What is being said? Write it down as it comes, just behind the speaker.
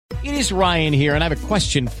It is Ryan here, and I have a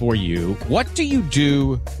question for you. What do you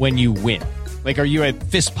do when you win? Like, are you a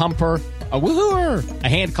fist pumper, a woohooer, a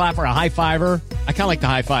hand clapper, a high fiver? I kind of like the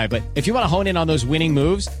high five, but if you want to hone in on those winning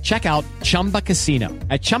moves, check out Chumba Casino.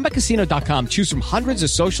 At ChumbaCasino.com, choose from hundreds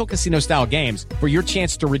of social casino-style games for your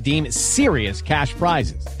chance to redeem serious cash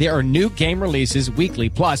prizes. There are new game releases weekly,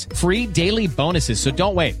 plus free daily bonuses. So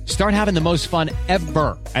don't wait. Start having the most fun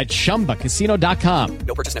ever at ChumbaCasino.com.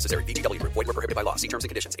 No purchase necessary. VGW Group. Void where prohibited by law. See terms and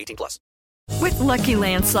conditions. 18+. With Lucky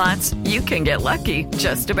Land Slots, you can get lucky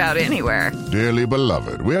just about anywhere. Dearly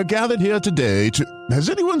beloved, we are gathered here today to... Has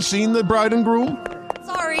anyone seen the bride and groom?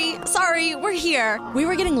 Sorry, we're here. We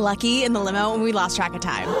were getting lucky in the limo and we lost track of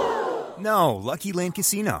time. No, Lucky Land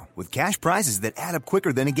Casino, with cash prizes that add up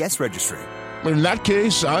quicker than a guest registry. In that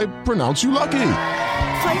case, I pronounce you lucky.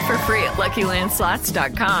 Play for free at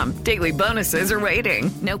LuckyLandSlots.com. Daily bonuses are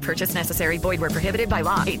waiting. No purchase necessary. Void where prohibited by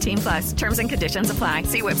law. 18+. Terms and conditions apply.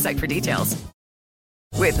 See website for details.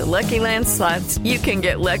 With the Lucky Land Slots, you can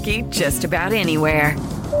get lucky just about anywhere.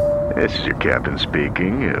 This is your captain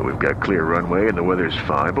speaking. We've got clear runway and the weather's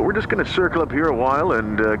fine, but we're just going to circle up here a while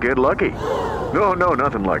and get lucky. No,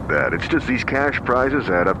 nothing like that. It's just these cash prizes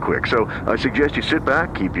add up quick. So I suggest you sit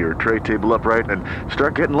back, keep your tray table upright, and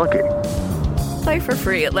start getting lucky. Play for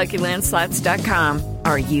free at LuckyLandSlots.com.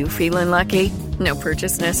 Are you feeling lucky? No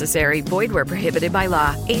purchase necessary. Void where prohibited by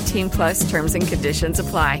law. 18+ terms and conditions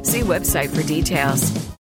apply. See website for details.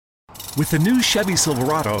 With the new Chevy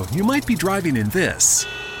Silverado, you might be driving in this.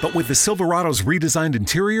 But with the Silverado's redesigned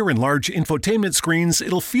interior and large infotainment screens,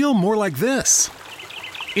 it'll feel more like this.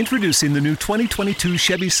 Introducing the new 2022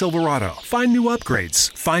 Chevy Silverado. Find new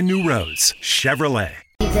upgrades. Find new roads. Chevrolet.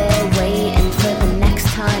 They're waiting for the next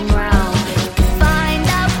time round. Find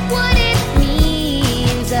out what it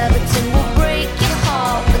means. Everton will break your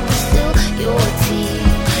heart, but they're still your team.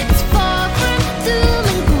 It's far from doom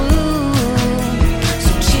and gloom.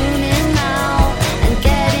 So tune in now and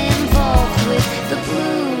get involved with the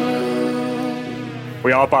Blue Room.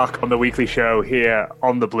 We are back on the weekly show here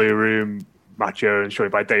on the Blue Room. Matt Jones,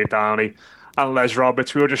 joined by Dave Downey and Les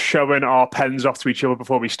Roberts. We were just showing our pens off to each other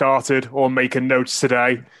before we started, or making notes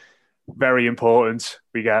today. Very important.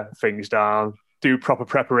 We get things down, do proper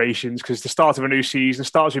preparations, because the start of a new season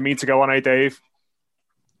starts with me to go on, Dave?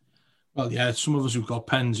 Well, yeah, some of us who've got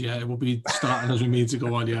pens, yeah, it will be starting as we mean to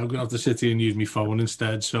go on. Yeah, I'm going to have to sit here and use my phone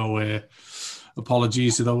instead. So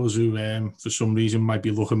apologies to those who, for some reason, might be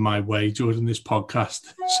looking my way during this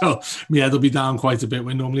podcast. So, yeah, they'll be down quite a bit.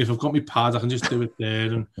 When normally, if I've got my pad, I can just do it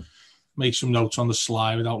there and make some notes on the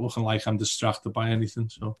slide without looking like I'm distracted by anything.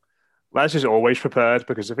 So, Les is always prepared,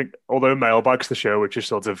 because I think although mailbag's the show which has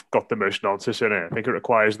sort of got the most nonsense in it, I think it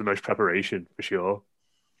requires the most preparation for sure.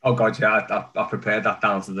 Oh God, yeah, I prepared that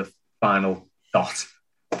down to the final dot.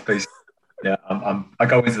 Please, yeah, I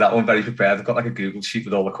go into that one very prepared. I've got like a Google sheet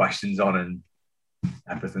with all the questions on and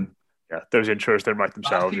everything. Yeah, those intros don't write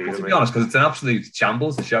themselves. People, to be honest, because it's an absolute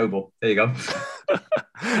shambles, the show, but there you go.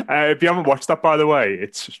 If you haven't watched that, by the way,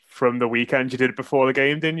 it's from the weekend. You did it before the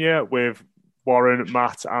game, didn't you? With Warren,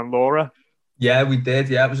 Matt and Laura. Yeah, we did.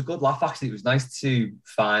 Yeah, it was a good laugh, actually. It was nice to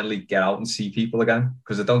finally get out and see people again,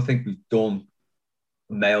 because I don't think we've done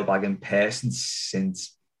mailbag in person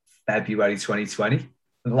since February 2020. And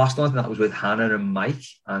the last one that was with Hannah and Mike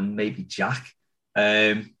and maybe Jack.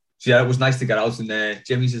 So yeah, it was nice to get out, and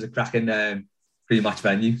Jimmy's is a cracking pre-match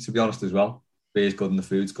venue, to be honest, as well. Beer's good and the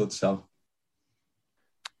food's good, so.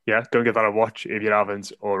 Yeah, go and give that a watch if you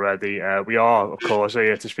haven't already. We are, of course,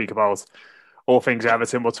 here to speak about all things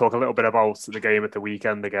Everton. We'll talk a little bit about the game at the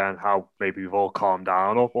weekend again, how maybe we've all calmed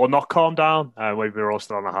down or not calmed down. Maybe we're all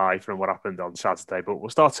still on a high from what happened on Saturday, but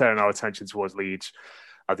we'll start turning our attention towards Leeds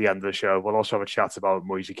at the end of the show. We'll also have a chat about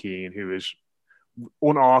Moise Kean, who is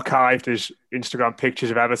unarchived his Instagram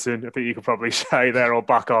pictures of Everton. I think you could probably say they're all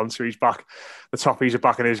back on, so he's back. The Toffees are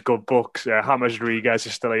back in his good books. James Rodriguez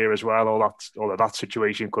is still here as well. Although that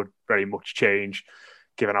situation could very much change,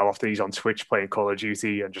 given how often he's on Twitch playing Call of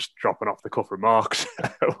Duty and just dropping off the cuff remarks.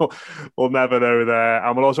 we'll never know there.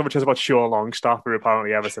 And we'll also have a chat about Sean Longstaff, who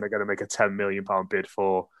apparently Everton are going to make a £10 million bid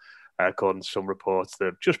for, according to some reports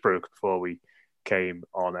that just broke before we came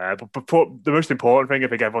on air. But before, the most important thing, I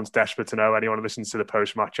think everyone's desperate to know, anyone who listens to the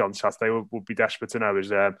post-match on Saturday will be desperate to know, is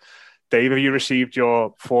Dave, have you received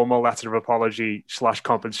your formal letter of apology /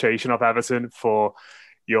 compensation of Everton for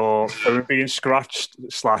your phone being scratched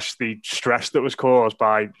 / the stress that was caused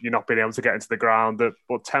by you not being able to get into the ground at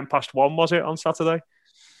 1:10 was it on Saturday?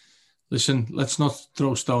 Listen, let's not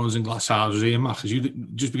throw stones in glass houses here, Matt,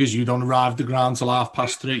 just because you don't arrive at the ground till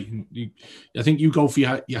 3:30. I think you go for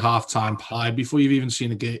your half-time pie before you've even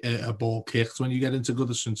seen a ball kicked when you get into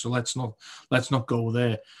Goodison. So let's not go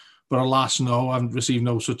there. But alas, no, I haven't received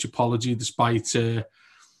no such apology, despite a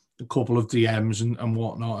couple of DMs and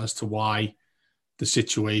whatnot as to why the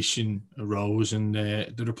situation arose. And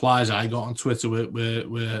the replies I got on Twitter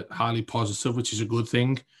were highly positive, which is a good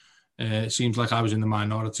thing. It seems like I was in the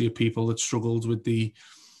minority of people that struggled with the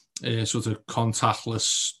sort of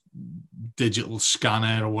contactless digital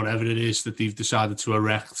scanner or whatever it is that they've decided to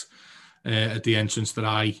erect at the entrance that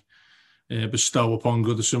I bestow upon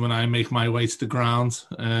Goodison when I make my way to the ground.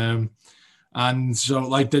 And so,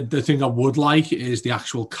 like, the thing I would like is the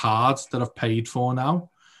actual card that I've paid for now,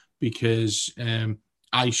 because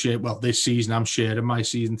this season I'm sharing my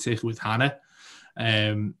season ticket with Hannah.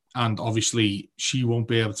 And obviously she won't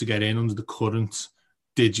be able to get in under the current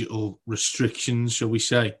digital restrictions, shall we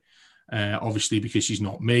say. Obviously because she's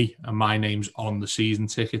not me and my name's on the season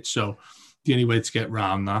ticket. So the only way to get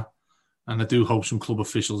around that, and I do hope some club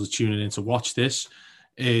officials are tuning in to watch this,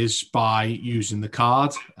 is by using the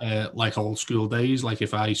card, like old school days. Like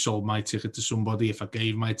if I sold my ticket to somebody, if I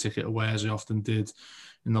gave my ticket away, as I often did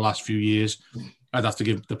in the last few years, I'd have to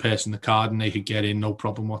give the person the card and they could get in, no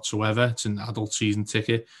problem whatsoever. It's an adult season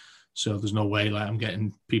ticket, so there's no way like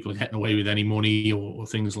people are getting away with any money or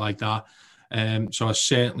things like that. So I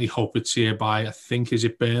certainly hope it's here by, I think, is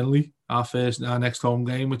it Burnley, our next home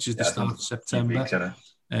game, which is the start of September.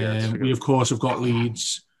 We, of course, have got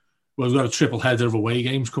Leeds. Well, we've got a triple header of away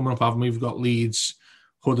games coming up, haven't we? We've got Leeds,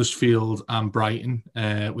 Huddersfield and Brighton,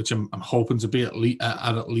 which I'm hoping to be at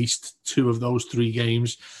least 2 of those 3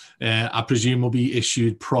 games. I presume will be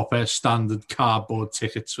issued proper standard cardboard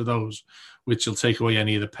tickets for those, which will take away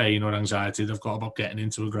any of the pain or anxiety they've got about getting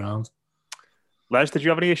into a ground. Les, did you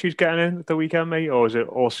have any issues getting in at the weekend, mate, or is it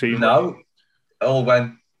all seamless? No, it all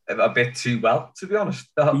went a bit too well, to be honest.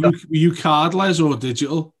 Were you cardless or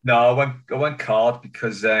digital? No, I went card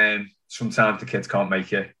because sometimes the kids can't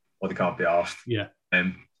make it or they can't be asked. Yeah.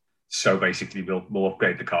 So basically, we'll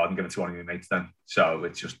upgrade the card and give it to one of your mates then. So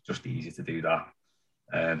it's just easy to do that.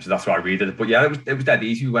 So that's why I read it. But yeah, it was dead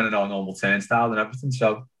easy. We went in our normal turnstile and everything.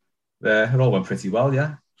 So it all went pretty well,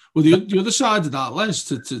 yeah. Well, the other side of that, Les,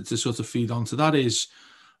 to sort of feed onto that is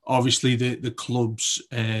obviously the club's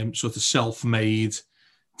sort of self-made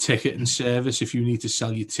ticketing service. If you need to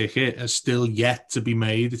sell your ticket, is still yet to be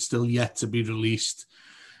made. It's still yet to be released.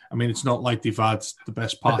 I mean, it's not like they've had the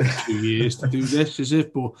best part of 2 years to do this, is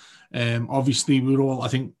it? But obviously, we're all, I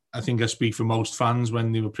think I speak for most fans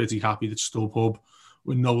when they were pretty happy that StubHub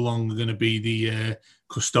were no longer going to be the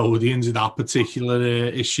custodians of that particular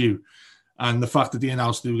issue. And the fact that they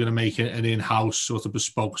announced they were going to make it an in-house sort of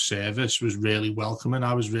bespoke service was really welcoming.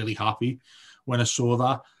 I was really happy when I saw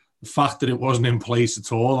that. The fact that it wasn't in place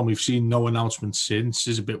at all, and we've seen no announcement since,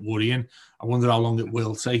 is a bit worrying. I wonder how long it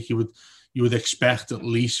will take. You would expect at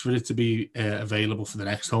least for it to be available for the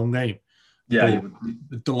next home game. Yeah.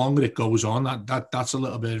 The longer it goes on, that's a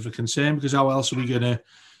little bit of a concern, because how else are we going to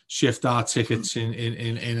shift our tickets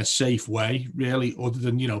in a safe way, really, other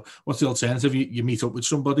than, what's the alternative? You meet up with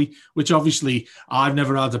somebody, which obviously I've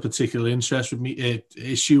never had a particular interest with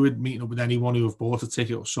issue with meeting up with anyone who have bought a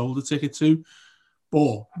ticket or sold a ticket to.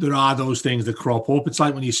 But there are those things that crop up. It's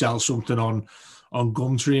like when you sell something on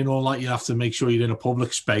Gumtree and all that, you have to make sure you're in a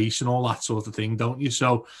public space and all that sort of thing, don't you?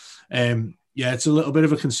 So, it's a little bit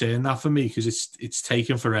of a concern that for me, because it's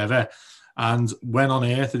taken forever. And when on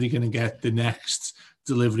earth are they going to get the next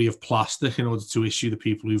delivery of plastic in order to issue the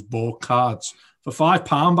people who've bought cards for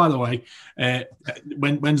 £5, by the way?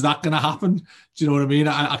 When's that going to happen? Do you know what I mean?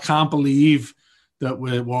 I can't believe that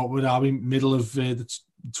we're middle of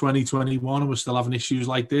 2021 and we're still having issues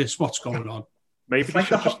like this. What's going on? Maybe they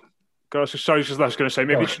should just... Sorry, I was going to say,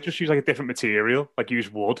 maybe you should just use like a different material, like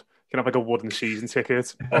use wood. You can have like a wooden season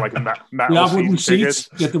ticket or like a metal season ticket.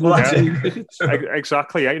 Get the wooden season tickets.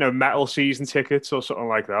 Exactly, yeah. Metal season tickets or something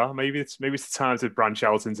like that. Maybe it's the time to branch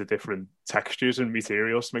out into different textures and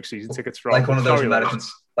materials to make season tickets from. Like one of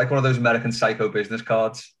those American Psycho business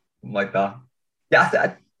cards, something like that.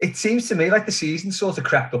 Yeah, it seems to me like the season sort of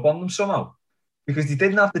crept up on them somehow, because they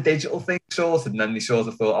didn't have the digital thing sorted, and then they sort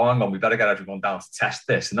of thought, hang on, we better get everyone down to test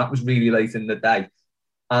this. And that was really late in the day.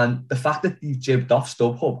 And the fact that they've jibbed off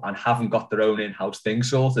StubHub and haven't got their own in-house thing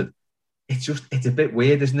sorted, it's a bit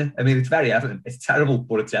weird, isn't it? I mean, it's very Everton. It's terrible,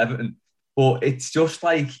 but it's Everton. But it's just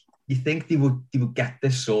like, you think they would get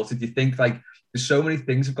this sorted. You think, like, there's so many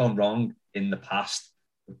things have gone wrong in the past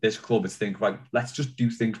with this club. It's think, like, let's just do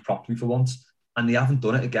things properly for once. And they haven't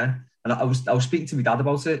done it again. And I was speaking to my dad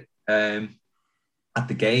about it at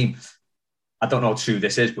the game. I don't know how true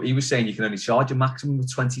this is, but he was saying you can only charge a maximum of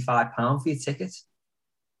 £25 for your ticket.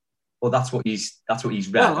 Well, that's what he's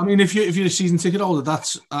read. Well, I mean, if you're a season ticket holder,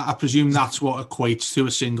 I presume that's what equates to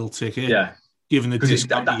a single ticket. Yeah. Given the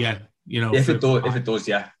discount you get. You know, if it does,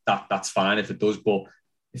 yeah, that's fine. If it does, but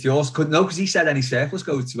if yours could no, because he said any surplus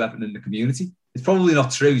goes to everyone in the community. It's probably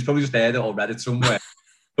not true. He's probably just heard it or read it somewhere.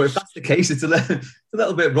 But if that's the case, it's a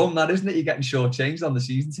little bit wrong, that isn't it? You're getting shortchanged on the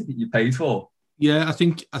season ticket you paid for. Yeah, I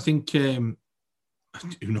think.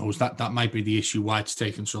 Who knows, that might be the issue why it's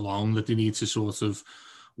taken so long, that they need to sort of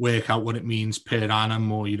work out what it means per annum,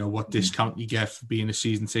 or what discount you get for being a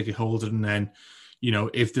season ticket holder, and then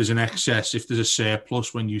if there's an excess, if there's a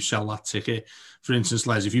surplus when you sell that ticket. For instance,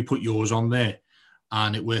 Les, if you put yours on there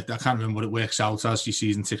and it worked, I can't remember what it works out as your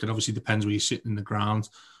season ticket. Obviously, depends where you're sitting in the ground,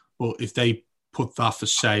 but if they put that for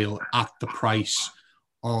sale at the price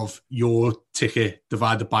of your ticket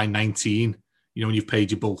divided by 19. When you've paid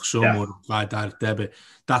your bulk sum or by direct debit,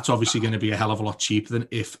 that's obviously going to be a hell of a lot cheaper than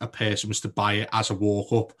if a person was to buy it as a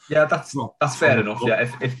walk-up. Yeah, that's fair enough. Yeah,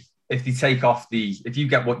 if you take off if you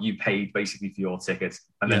get what you paid basically for your ticket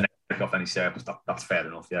and then they take off any surplus, that's fair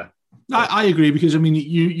enough. Yeah, I agree, because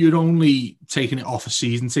you're only taking it off a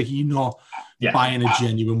season ticket. You're not buying a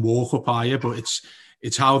genuine walk-up, are you? But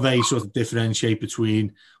it's how they sort of differentiate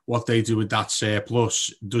between what they do with that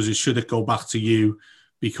surplus. Should it go back to you?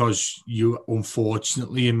 Because you,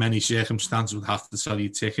 unfortunately, in many circumstances, would have to sell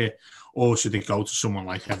your ticket, or should it go to someone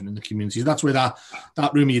like Heaven in the Community? That's where that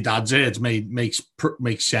room of your dad's heads makes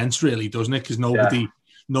sense, really, doesn't it? Because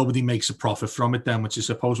nobody makes a profit from it then, which I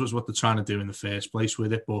suppose was what they're trying to do in the first place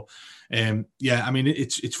with it. But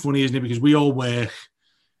it's funny, isn't it? Because we all work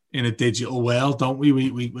in a digital world, don't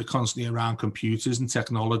we? We're constantly around computers and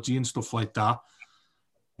technology and stuff like that.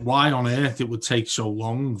 Why on earth it would take so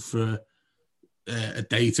long for a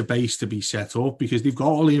database to be set up? Because they've got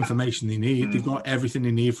all the information they need. They've got everything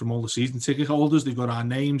they need from all the season ticket holders. They've got our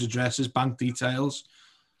names, addresses, bank details.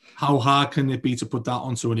 How hard can it be to put that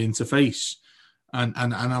onto an interface and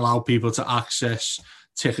allow people to access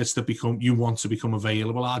tickets that you want to become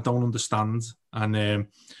available? I don't understand. And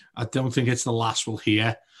I don't think it's the last we'll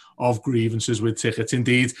hear of grievances with tickets.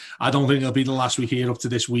 Indeed, I don't think it'll be the last we hear up to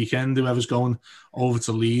this weekend. Whoever's going over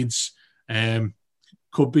to Leeds,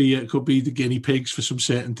 could be the guinea pigs for some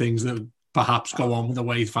certain things that perhaps go on with the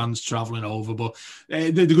way fans travelling over. But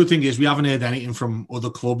the good thing is we haven't heard anything from other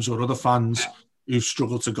clubs or other fans who've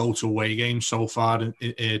struggled to go to away games so far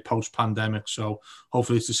in post-pandemic. So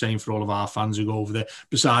hopefully it's the same for all of our fans who go over there.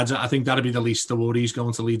 Besides, I think that'd be the least of the worries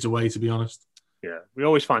going to Leeds away, to be honest. Yeah, we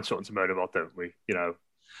always find something to moan about, don't we?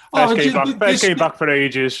 First game back for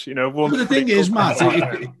ages. But the thing is, Matt,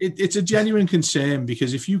 it's a genuine concern,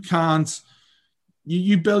 because if you can't,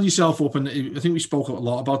 you build yourself up, and I think we spoke a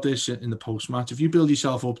lot about this in the post-match. If you build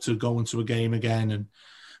yourself up to go into a game again, and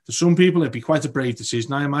for some people it'd be quite a brave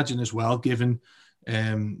decision, I imagine, as well, given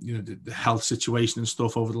the health situation and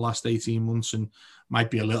stuff over the last 18 months, and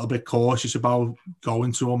might be a little bit cautious about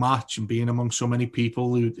going to a match and being among so many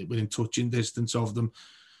people within touching distance of them.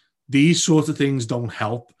 These sort of things don't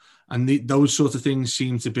help, and those sort of things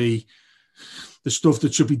seem to be the stuff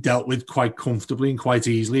that should be dealt with quite comfortably and quite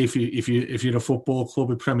easily. If you're a football club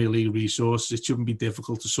with Premier League resources, it shouldn't be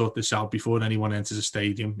difficult to sort this out before anyone enters a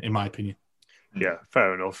stadium, in my opinion. Yeah,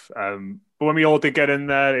 fair enough. But when we all did get in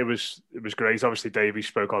there, it was great. Obviously, Davey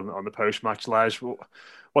spoke on the post-match, Les.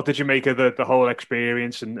 What did you make of the whole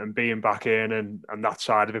experience and being back in and that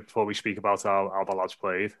side of it before we speak about how the lads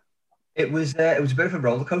played? It was a bit of a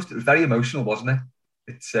roller coaster. It was very emotional, wasn't it?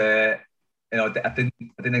 It's I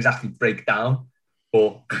didn't exactly break down,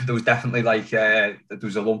 but there was definitely there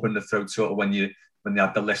was a lump in the throat sort of when you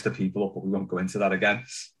had the list of people up, but we won't go into that again.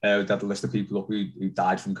 We had the list of people up who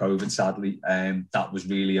died from COVID, sadly. That was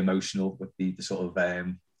really emotional, with the sort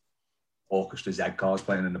of orchestra Z cars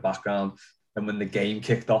playing in the background. And when the game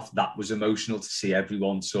kicked off, that was emotional to see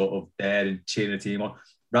everyone sort of there and cheering the team on.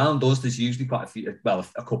 Round us, there's usually quite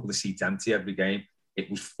a couple of seats empty every game. It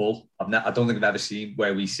was full. I don't think I've ever seen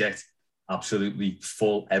where we sit absolutely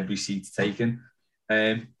full, every seat taken.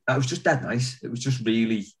 That was just dead nice. It was just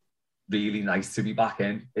really, really nice to be back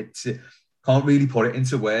in. Can't really put it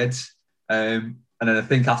into words. And then I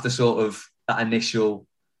think after sort of that initial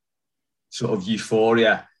sort of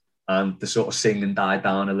euphoria and the sort of singing died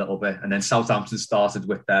down a little bit, and then Southampton started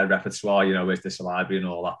with their repertoire, with the library and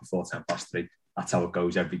all that before 3:10. That's how it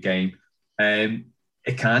goes every game.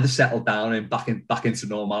 It kind of settled down and back into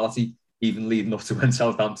normality, even leading up to when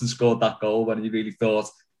Southampton scored that goal, when you really thought,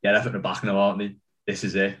 yeah, Everton are back now, aren't they? This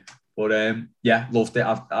is it. But loved it.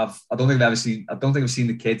 I don't think I've seen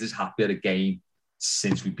the kids as happy at a game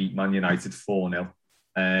since we beat Man United 4-0.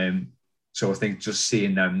 So I think just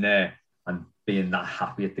seeing them there and being that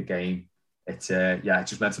happy at the game, it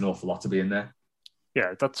just meant an awful lot to be in there.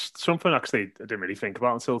 Yeah, that's something actually I didn't really think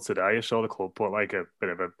about until today. I saw the club put a bit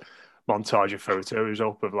of a montage of photos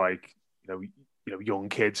up of young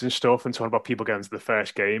kids and stuff, and talking about people going to the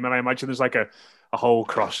first game. And I imagine there's like a whole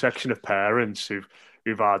cross section of parents who've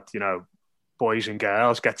had, boys and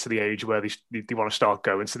girls get to the age where they want to start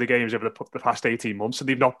going to the games over the past 18 months, and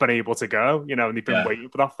they've not been able to go, and they've been waiting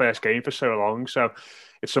for that first game for so long. So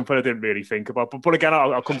it's something I didn't really think about. But again,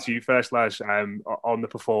 I'll come to you first, Les, on the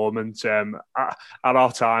performance. At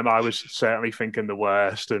our time, I was certainly thinking the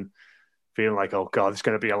worst and feeling like, oh God, it's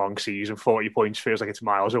going to be a long season. 40 points feels like it's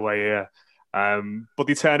miles away here. But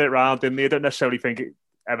they turned it around, didn't they? I don't necessarily think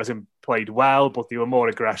Everton played well, but they were more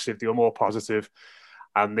aggressive, they were more positive.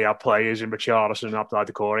 And they had players in Richarlison and Abdoulaye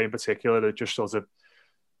Doucouré in particular that just sort of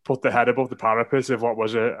put their head above the parapet of what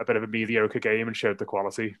was a bit of a mediocre game and showed the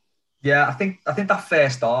quality. Yeah, I think that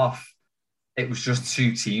first half, it was just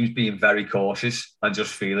two teams being very cautious and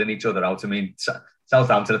just feeling each other out. I mean,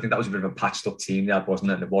 Southampton, I think that was a bit of a patched up team there,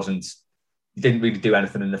 wasn't it? And they didn't really do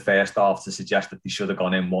anything in the first half to suggest that they should have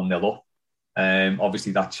gone in 1-0 up.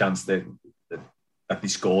 Obviously, that chance that they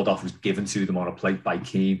scored off was given to them on a plate by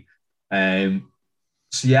Keane.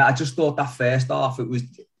 So yeah, I just thought that first half it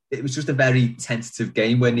was just a very tentative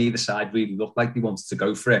game where neither side really looked like they wanted to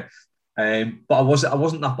go for it. But I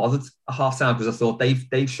wasn't that bothered at half time because I thought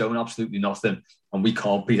they've shown absolutely nothing, and we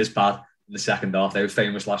can't be as bad in the second half. Those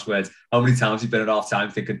famous last words. How many times you've been at half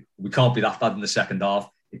time thinking we can't be that bad in the second half?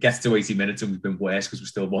 It gets to 80 minutes and we've been worse because we're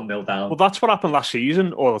still 1-0 down. Well, that's what happened last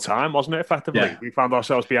season all the time, wasn't it, effectively? Yeah. We found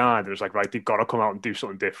ourselves behind. It was like, right, they've got to come out and do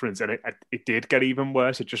something different. And it did get even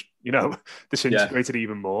worse. It just, disintegrated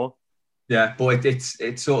even more. Yeah, but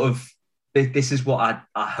it's sort of, this is what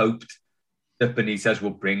I hoped that Benitez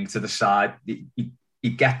will bring to the side.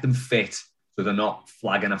 You get them fit so they're not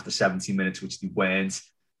flagging after 70 minutes, which they weren't.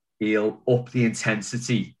 He'll up the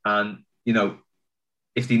intensity and,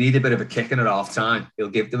 if they need a bit of a kicking at half time, he'll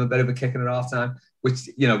give them a bit of a kicking at half time, which,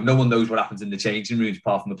 no one knows what happens in the changing rooms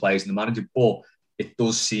apart from the players and the manager. But it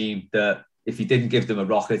does seem that if he didn't give them a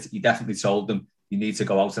rocket, he definitely told them you need to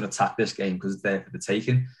go out and attack this game because it's there for the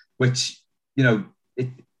taking, which,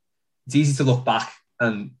 it's easy to look back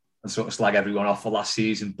and sort of slag everyone off for last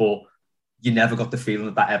season, but you never got the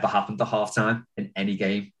feeling that ever happened at half time in any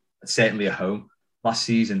game, certainly at home last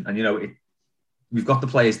season. And, we've got the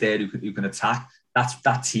players there who can attack.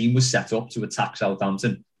 That team was set up to attack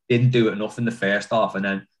Southampton. Didn't do it enough in the first half, and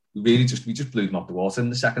then we just blew them off the water in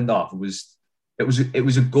the second half. It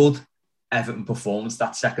was a good Everton performance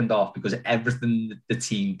that second half because everything the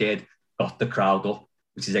team did got the crowd up,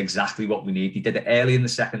 which is exactly what we need. He did it early in the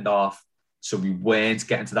second half, so we weren't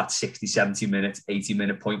getting to that 60, 70 minutes,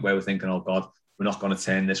 80-minute point where we're thinking, oh God, we're not going to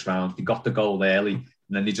turn this round. They got the goal early, and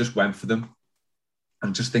then they just went for them.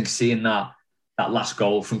 And just think seeing that last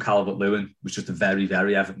goal from Calvert-Lewin was just a very,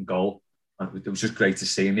 very Everton goal. And it was just great to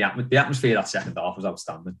see. And the atmosphere that second half was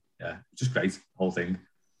outstanding. Yeah, just great, the whole thing.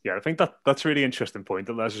 Yeah, I think that's a really interesting point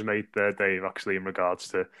that Les has made there, Dave, actually, in regards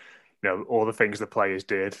to, all the things the players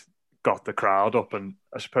did got the crowd up. And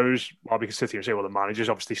I suppose, while we can sit here and say, well, the manager's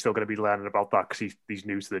obviously still going to be learning about that because he's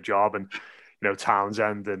new to the job, and,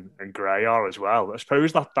 Townsend and Gray are as well. I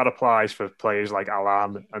suppose that applies for players like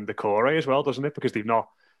Allan and Doucouré as well, doesn't it? Because they've not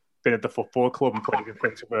been at the football club and played in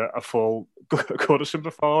front of a full Goodison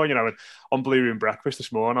before, and on Blue Room Breakfast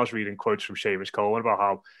this morning, I was reading quotes from Seamus Coleman about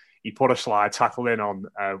how he put a slide tackle in on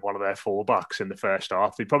one of their fullbacks in the first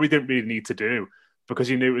half. He probably didn't really need to do because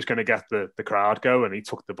he knew it was going to get the crowd going. He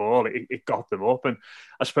took the ball, it got them up. And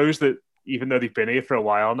I suppose that even though they've been here for a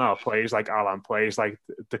while now, players like Allan, players like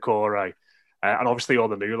Doucouré, and obviously all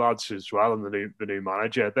the new lads as well, and the new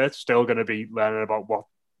manager, they're still going to be learning about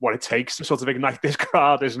what it takes to sort of ignite this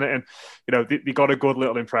crowd, isn't it? And, they got a good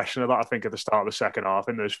little impression of that, I think, at the start of the second half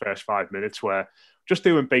in those first 5 minutes where just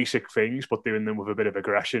doing basic things, but doing them with a bit of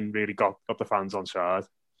aggression really got the fans on side.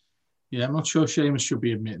 Yeah, I'm not sure Seamus should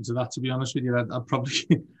be admitting to that, to be honest with you. I'd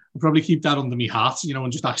probably keep that under my hat,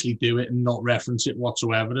 and just actually do it and not reference it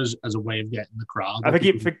whatsoever as a way of getting the crowd.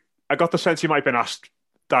 I got the sense he might have been asked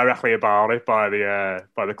directly about it by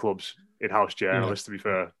the club's in-house journalist, to be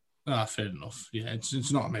fair. Fair enough. Yeah,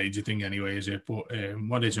 it's not a major thing anyway, is it? But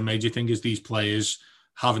what is a major thing is these players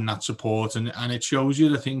having that support, and it shows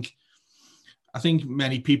you. I think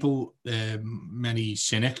many people, many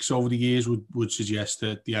cynics over the years would suggest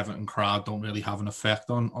that the Everton crowd don't really have an effect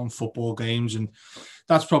on football games, and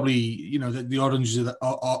that's probably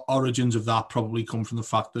the origins of that probably come from the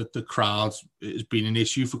fact that the crowd has been an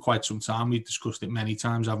issue for quite some time. We've discussed it many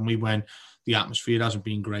times, haven't we? When the atmosphere hasn't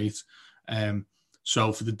been great.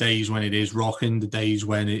 So for the days when it is rocking, the days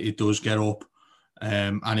when it does get up,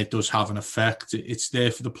 and it does have an effect, it's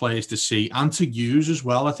there for the players to see and to use as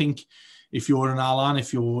well. I think if you're an Allan,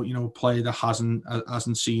 if you're a player that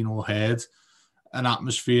hasn't seen or heard an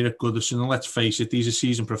atmosphere at Goodison. And let's face it, these are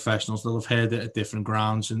seasoned professionals. They'll have heard it at different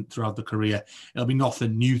grounds and throughout the career. It'll be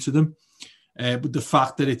nothing new to them. But the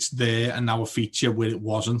fact that it's there and now a feature where it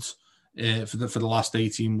wasn't for the last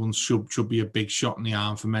 18 months should be a big shot in the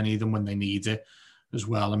arm for many of them when they need it as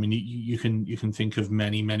well. I mean, you can think of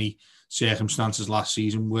many circumstances last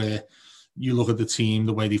season where you look at the team,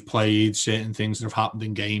 the way they've played, certain things that have happened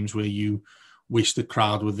in games where you wish the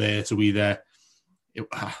crowd were there to either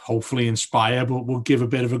hopefully inspire, but will give a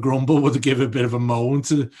bit of a grumble, would give a bit of a moan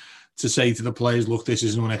to say to the players, look, this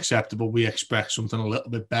isn't unacceptable. We expect something a little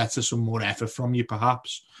bit better, some more effort from you,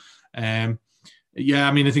 perhaps. Yeah,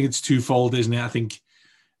 I mean, I think it's twofold, isn't it? I think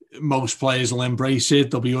most players will embrace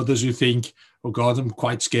it. There'll be others who think, oh God, I'm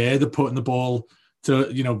quite scared of putting the ball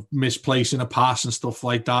to, misplacing a pass and stuff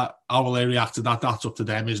like that. How will they react to that? That's up to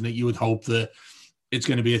them, isn't it? You would hope that it's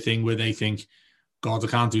going to be a thing where they think, God, I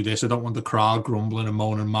can't do this. I don't want the crowd grumbling and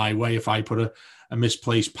moaning my way if I put a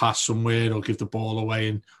misplaced pass somewhere or give the ball away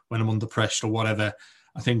and when I'm under pressure or whatever.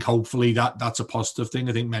 I think hopefully that's a positive thing.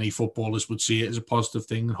 I think many footballers would see it as a positive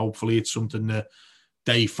thing. And hopefully it's something that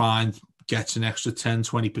they find gets an extra 10,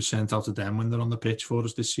 20% out of them when they're on the pitch for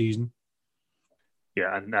us this season.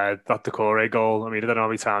 Yeah, and that Doucouré goal, I mean, I don't know how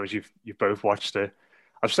many times you've both watched it.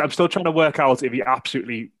 I'm still trying to work out if he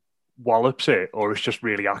absolutely wallops it or it's just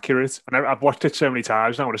really accurate. And I've watched it so many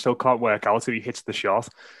times now and I still can't work out if he hits the shot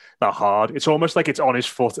that hard. It's almost like it's on his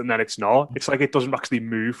foot and then it's not. It's like it doesn't actually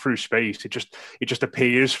move through space. It just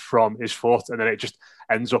appears from his foot and then it just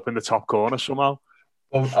ends up in the top corner somehow.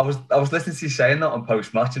 Well, I was listening to you saying that on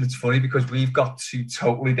post-match, and it's funny because we've got two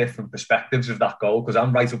totally different perspectives of that goal, because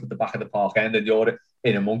I'm right up at the back of the park end and you're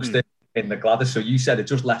in amongst it in the Gladys. So you said it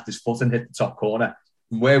just left his foot and hit the top corner.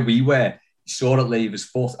 From where we were, you saw it leave his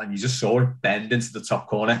foot and you just saw it bend into the top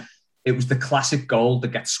corner. It was the classic goal that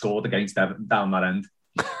gets scored against Everton down that end.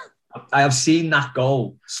 I have seen that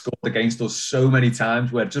goal scored against us so many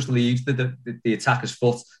times where it just leaves the attacker's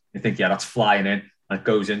foot. You think, yeah, that's flying in, and it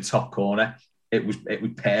goes in top corner. It was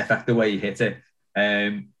perfect the way he hit it.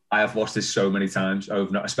 I have watched this so many times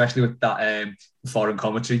over, especially with that foreign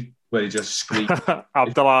commentary where he just screamed.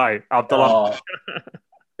 Abdullah. Oh,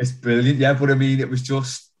 it's brilliant, yeah. But I mean, it was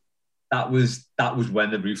just that was when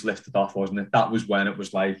the roof lifted off, wasn't it? That was when it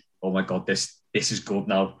was like, oh my God, this is good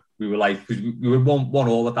now. We were like, we were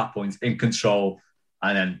 1-1 at that point, in control,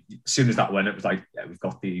 and then as soon as that went, it was like, yeah, we've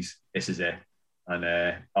got these. This is it. And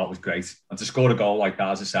it was great. And to score a goal like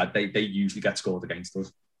that, as I said, they usually get scored against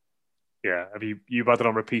us. Yeah. Have you've had it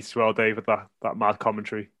on repeat as well, David, that mad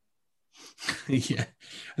commentary? Yeah.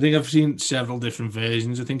 I think I've seen several different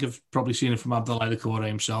versions. I think I've probably seen it from Abdullah Doucouré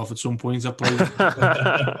himself at some point. I've played it.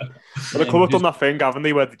 Well, the club have done that thing, haven't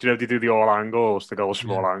they, where they do the all angles, the goals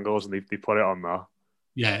from all angles, and they put it on there.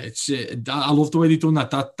 Yeah, it's. I love the way they've done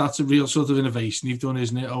that. That's a real sort of innovation they've done,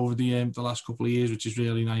 isn't it, over the last couple of years, which is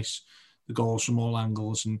really nice. The goals from all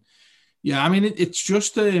angles, and yeah, I mean it's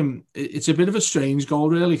just it's a bit of a strange goal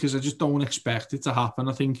really, because I just don't expect it to happen.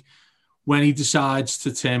 I think when he decides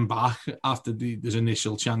to turn back after there's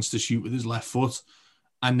initial chance to shoot with his left foot,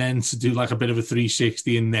 and then to do like a bit of a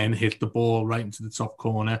 360 and then hit the ball right into the top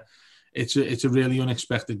corner, it's a really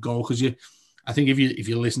unexpected goal, because I think if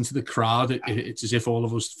you listen to the crowd, it's as if all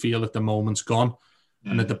of us feel that the moment's gone,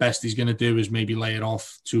 and that the best he's going to do is maybe lay it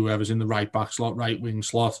off to whoever's in the right back slot, right wing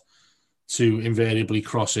slot, to invariably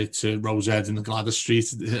cross it to Rosehead in the Gladys Street.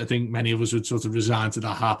 I think many of us would sort of resign to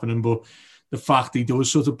that happening, but the fact he does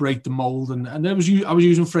sort of break the mould, and I was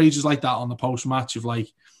using phrases like that on the post-match of like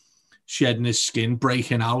shedding his skin,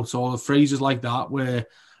 breaking out, all the phrases like that, where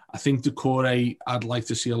I think Doucouré, I'd like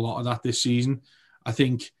to see a lot of that this season. I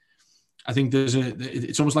think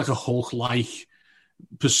it's almost like a Hulk-like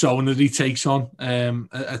persona that he takes on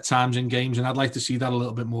at times in games, and I'd like to see that a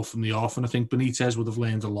little bit more from the off. And I think Benitez would have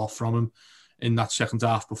learned a lot from him in that second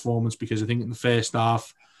half performance, because I think in the first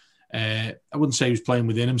half, I wouldn't say he was playing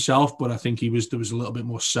within himself, but I think there was a little bit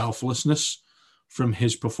more selflessness from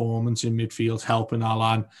his performance in midfield, helping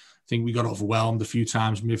Alan. I think we got overwhelmed a few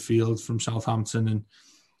times midfield from Southampton, and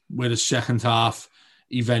whereas second half,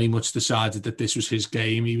 he very much decided that this was his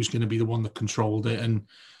game. He was going to be the one that controlled it, and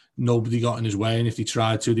nobody got in his way, and if they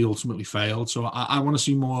tried to, they ultimately failed. So I want to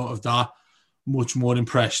see more of that, much more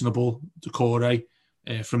impressionable Doucouré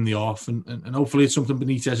from the off, and hopefully it's something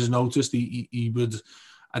Benitez has noticed. He would,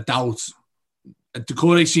 I doubt,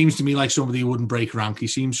 Doucouré seems to me like somebody who wouldn't break rank. He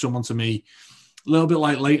seems someone to me a little bit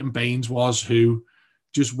like Leighton Baines was, who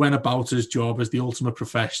just went about his job as the ultimate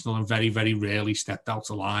professional and very, very rarely stepped out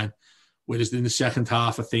of line. Whereas in the second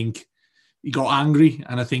half, I think he got angry,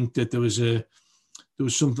 and I think that there was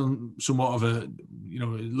somewhat of a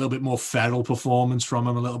little bit more feral performance from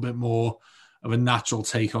him, a little bit more of a natural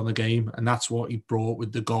take on the game, and that's what he brought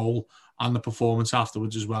with the goal and the performance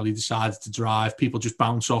afterwards as well. He decided to drive. People just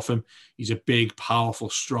bounce off him. He's a big, powerful,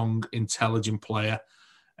 strong, intelligent player,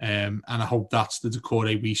 and I hope that's the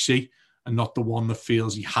Doucouré we see, and not the one that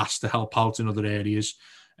feels he has to help out in other areas.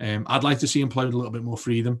 I'd like to see him play with a little bit more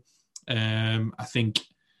freedom. I think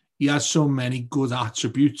he has so many good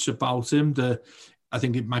attributes about him that I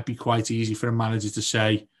think it might be quite easy for a manager to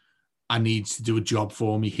say, I need to do a job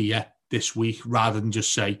for me here this week, rather than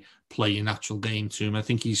just say, play your natural game to him. I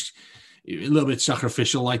think he's a little bit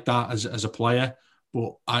sacrificial like that as a player,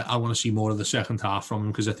 but I want to see more of the second half from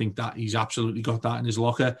him, because I think that he's absolutely got that in his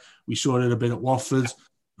locker. We saw it a bit at Watford.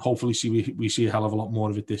 Hopefully we see a hell of a lot more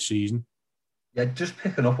of it this season. Yeah, just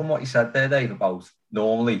picking up on what you said there, Dave, about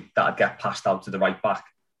normally that'd get passed out to the right back,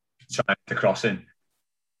 trying to cross in.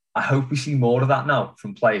 I hope we see more of that now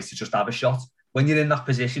from players to just have a shot. When you're in that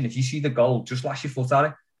position, if you see the goal, just lash your foot at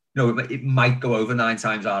it. You know, it might go over 9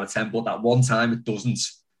 times out of 10, but that one time it doesn't.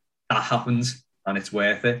 That happens, and it's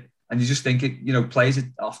worth it. And you just think, players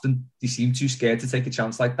often, they seem too scared to take a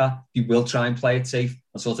chance like that. You will try and play it safe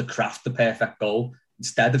and sort of craft the perfect goal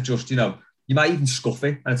instead of just, you might even scuff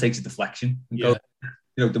it and it takes a deflection. And go,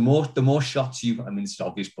 the more shots you, I mean, it's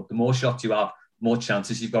obvious, but the more shots you have, more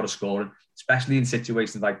chances you've got of scoring, especially in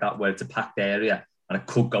situations like that where it's a packed area and it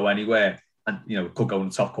could go anywhere, and it could go in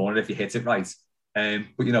the top corner if you hit it right.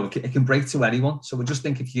 But it can break to anyone. So we just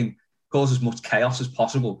think if you can cause as much chaos as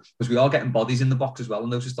possible, because we are getting bodies in the box as well. I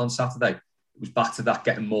noticed on Saturday it was back to that,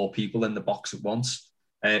 getting more people in the box at once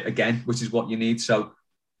again, which is what you need. So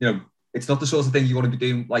it's not the sort of thing you want to be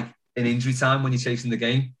doing like in injury time when you're chasing the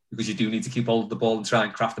game, because you do need to keep hold of the ball and try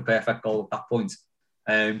and craft the perfect goal at that point.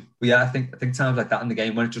 But yeah, I think times like that in the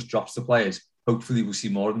game when it just drops the players, hopefully we'll see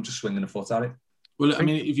more of them just swinging a foot at it. Well, I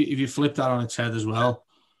mean, if you flip that on its head as well,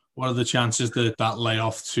 what are the chances that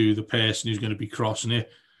layoff to the person who's going to be crossing it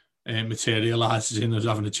materialises in us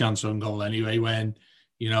having a chance on goal anyway, when,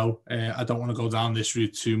 I don't want to go down this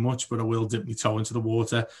route too much, but I will dip my toe into the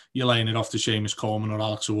water. You're laying it off to Seamus Coleman or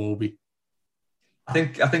Alex Iwobi. I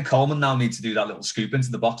think Coleman now needs to do that little scoop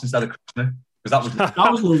into the box instead of crossing it, because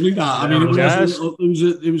that was lovely. That, I mean,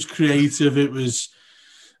 it was creative. It was,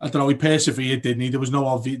 I don't know, he persevered, didn't he? There was no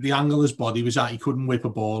obvious, the angle his body was at, he couldn't whip a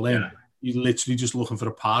ball in. Yeah. He's literally just looking for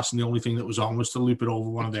a pass, and the only thing that was on was to loop it over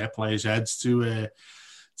one of their players' heads to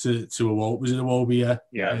Iwobi. Was it Iwobi?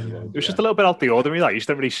 Yeah. It was just a little bit out the ordinary. Like, you just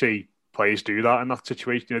don't really see players do that in that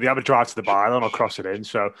situation. They have a drive to the byline or cross it in.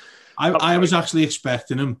 So I was actually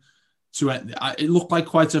expecting him to. It looked like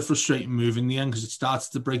quite a frustrating move in the end, because it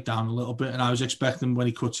started to break down a little bit, and I was expecting when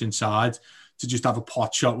he cuts inside to just have a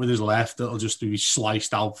pot shot with his left that'll just be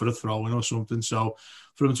sliced out for a throw-in or something. So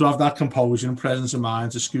for him to have that composure and presence of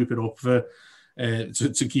mind to scoop it up for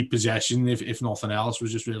to keep possession, if nothing else,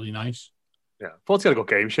 was just really nice. Yeah, thought he had a good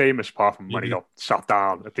game, Seamus, apart from when he got sat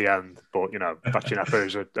down at the end. But, Bachinepa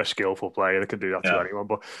is a skillful player that can do that to anyone.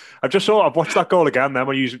 But I've watched that goal again then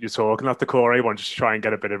when you're talking at the Doucouré one, just to try and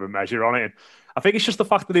get a bit of a measure on it. And I think it's just the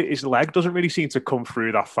fact that his leg doesn't really seem to come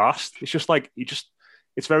through that fast. It's just like,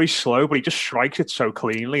 it's very slow, but he just strikes it so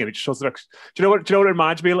cleanly, and it just sort of. Do you know what it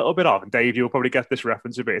reminds me a little bit of? And Dave, you'll probably get this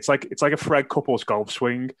reference a bit. It's like a Fred Couples golf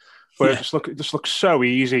swing, where it just looks so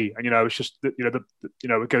easy, and it's just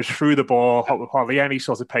it goes through the ball with hardly any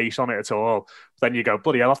sort of pace on it at all. But then you go,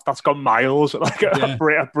 bloody hell, that's gone miles at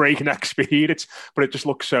a breakneck speed. But it just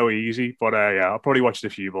looks so easy. But I'll probably watch it a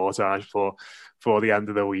few more times for the end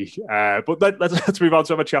of the week. But let's move on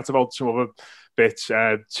to have a chat about some other bits.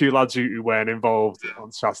 2 lads who weren't involved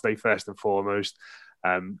on Saturday, first and foremost.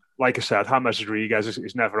 Like I said, James Rodriguez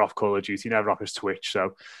is never off Call of Duty, never off his Twitch,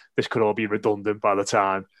 so this could all be redundant by the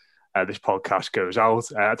time this podcast goes out.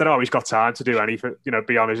 I don't know how he's got time to do anything,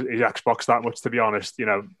 be on his Xbox that much, to be honest.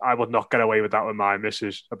 I would not get away with that with my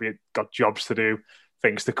missus. I've got jobs to do,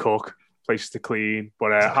 things to cook, places to clean.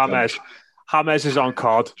 But James is on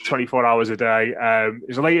COD 24 hours a day.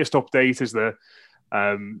 His latest update is that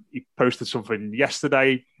he posted something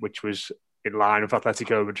yesterday, which was in line with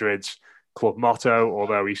Atletico Madrid's club motto,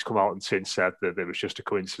 although he's come out and since said that it was just a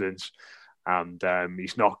coincidence and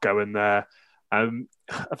he's not going there.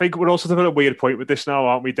 I think we're also at a weird point with this now,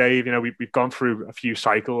 aren't we, Dave? We've gone through a few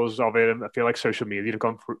cycles of it, and I feel like social media have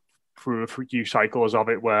gone through a few cycles of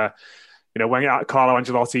it where, when Carlo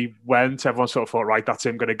Ancelotti went, everyone sort of thought, right, that's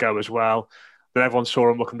him going to go as well. Then everyone saw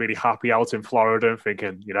him looking really happy out in Florida and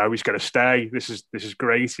thinking, he's going to stay. This is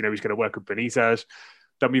great. He's going to work with Benitez.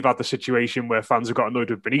 Then we've had the situation where fans have got annoyed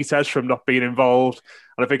with Benitez from not being involved.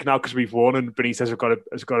 And I think now because we've won and Benitez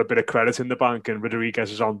has got a bit of credit in the bank and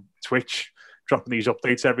Rodriguez is on Twitch dropping these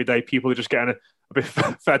updates every day, people are just getting a bit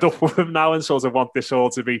fed up with him now and sort of want this all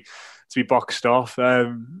to be be boxed off.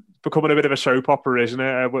 Becoming a bit of a soap opera, isn't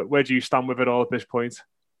it? Where do you stand with it all at this point?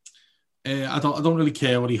 I don't really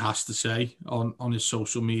care what he has to say on his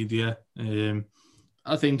social media.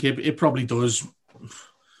 I think it probably does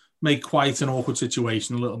make quite an awkward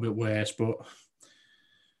situation a little bit worse, but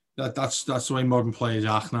that's the way modern players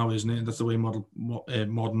act now, isn't it? That's the way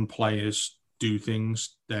modern players do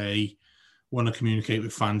things. They want to communicate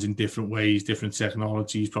with fans in different ways, different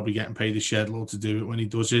technologies, probably getting paid a shed load to do it when he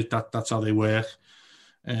does it. That's how they work.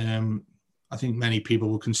 I think many people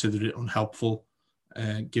will consider it unhelpful,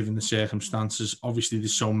 given the circumstances. Obviously,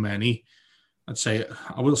 there's so many.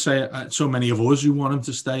 I will say so many of us who want him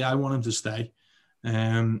to stay. I want him to stay.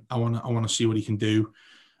 I want to see what he can do.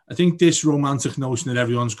 I think this romantic notion that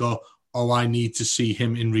everyone's got, I need to see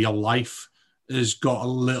him in real life, has got a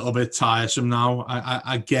little bit tiresome now.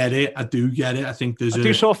 I get it. I do get it. I think I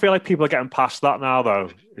do sort of feel like people are getting past that now, though.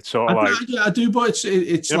 It's sort of I do, but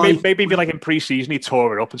it's you know, like... Maybe if in pre-season he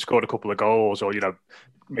tore it up and scored a couple of goals or,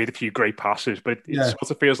 made a few great passes, but it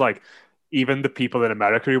sort of feels like even the people in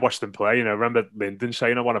America who watched him play, remember Lyndon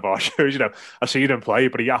saying on one of our shows, I see him play,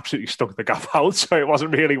 but he absolutely stunk the gap out, so it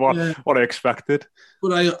wasn't really what I expected.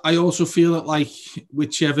 But I also feel that, like,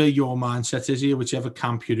 whichever your mindset is here, whichever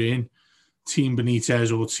camp you're in, Team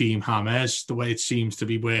Benitez or Team James, the way it seems to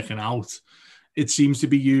be working out, it seems to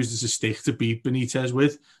be used as a stick to beat Benitez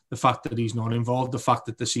with. The fact that he's not involved, the fact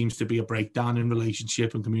that there seems to be a breakdown in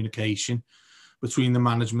relationship and communication between the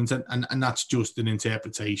management, and that's just an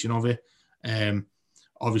interpretation of it.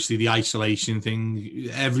 Obviously, the isolation thing,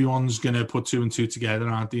 everyone's going to put two and two together,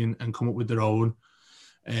 aren't they, and come up with their own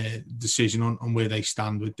decision on where they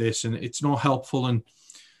stand with this, and it's not helpful.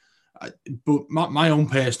 But my own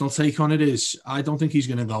personal take on it is, I don't think he's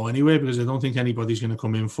going to go anywhere, because I don't think anybody's going to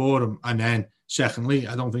come in for him. And then, secondly,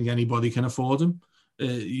 I don't think anybody can afford him.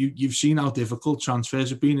 You've seen how difficult transfers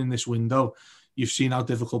have been in this window. You've seen how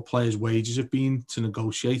difficult players' wages have been to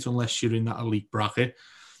negotiate unless you're in that elite bracket.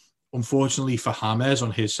 Unfortunately for James,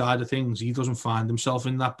 on his side of things, he doesn't find himself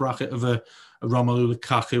in that bracket of a Romelu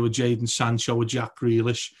Lukaku, a Jadon Sancho, a Jack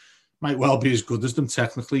Grealish. Might well be as good as them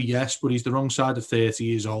technically, yes, but he's the wrong side of 30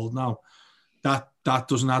 years old now. That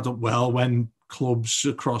doesn't add up well when clubs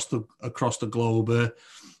across the globe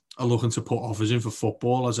are looking to put offers in for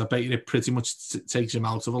footballers. I bet you it pretty much takes him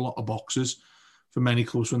out of a lot of boxes for many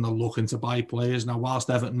clubs when they're looking to buy players. Now, whilst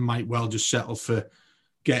Everton might well just settle for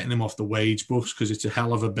getting him off the wage books, because it's a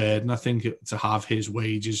hell of a burden, I think, to have his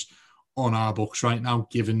wages on our books right now,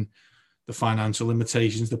 given the financial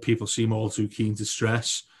limitations that people seem all too keen to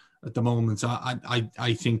stress at the moment.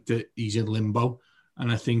 I think that he's in limbo,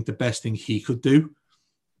 and I think the best thing he could do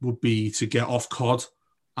would be to get off COD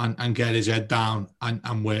and get his head down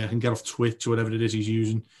and work and get off Twitch or whatever it is he's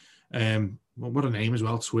using. What a name as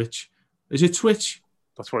well, Twitch. Is it Twitch?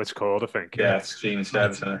 That's what it's called, I think. Yeah, it's streaming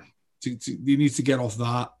service. You need to get off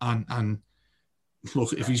that and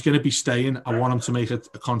look, if he's going to be staying, I want him to make a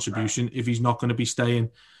contribution. If he's not going to be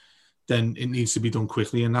staying, then it needs to be done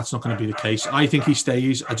quickly, and that's not going to be the case. I think he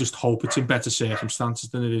stays. I just hope it's in better circumstances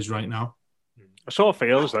than it is right now. I sort of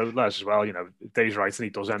feel as though, Les, as well, Dave's right, and he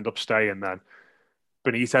does end up staying, then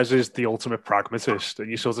Benitez is the ultimate pragmatist, and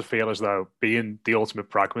you sort of feel as though being the ultimate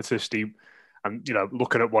pragmatist,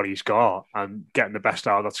 looking at what he's got and getting the best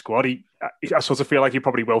out of that squad, I sort of feel like he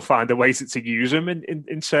probably will find a way to use him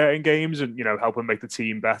in certain games and, help him make the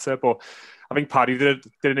team better. But I think Paddy did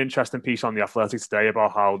an interesting piece on The Athletic today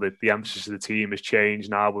about how the emphasis of the team has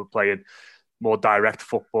changed now. We're playing more direct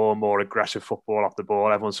football, more aggressive football off the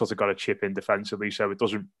ball. Everyone's sort of got to chip in defensively, so it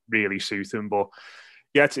doesn't really suit him. But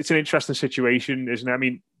yeah, it's an interesting situation, isn't it? I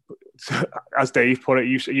mean, as Dave put it,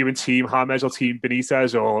 are you in Team James or Team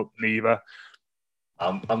Benitez or neither?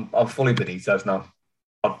 I'm fully Benitez now.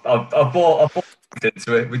 I've bought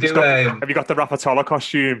into it. Have you got the Rapatola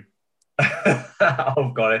costume?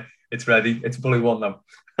 I've got it. It's ready. It's fully won now.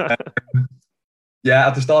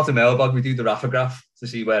 At the start of Mailbag, we do the Rafa graph to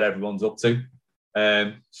see where everyone's up to.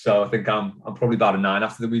 So I think I'm probably about a 9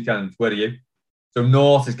 after the weekend. Where are you? So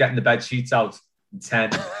North is getting the bed sheets out, and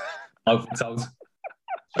 10 outfits out.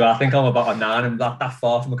 So I think I'm about a 9. I'm that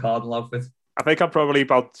far from a Cardinal outfit. I think I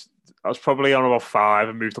was probably on about 5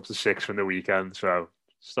 and moved up to 6 from the weekend. So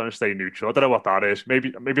just trying to stay neutral. I don't know what that is.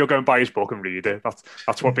 Maybe I'll go and buy his book and read it.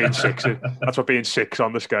 That's what being 6 is. That's what being 6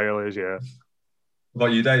 on the scale is. Yeah. What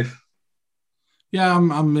about you, Dave? Yeah, I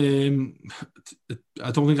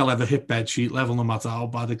don't think I'll ever hit bed sheet level, no matter how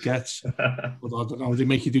bad it gets. But I don't know, they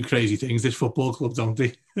make you do crazy things, this football club, don't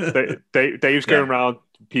they? Dave's going around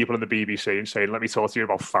people in the BBC and saying, "Let me talk to you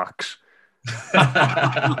about facts."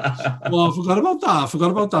 Well, I forgot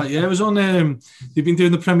about that. Yeah, it was on. They've been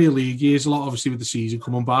doing the Premier League years a lot, obviously with the season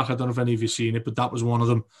coming back. I don't know if any of you seen it, but that was one of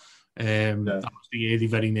them. That was the year they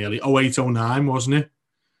very nearly 08-09, wasn't it?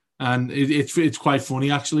 And it's quite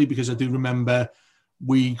funny actually, because I do remember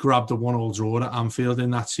we grabbed a 1-1 draw at Anfield in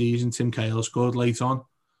that season. Tim Cahill scored late on.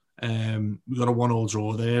 We got a 1-1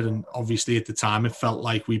 draw there, and obviously at the time it felt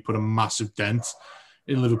like we put a massive dent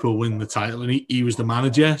in Liverpool winning the title, and he was the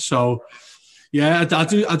manager. So yeah, I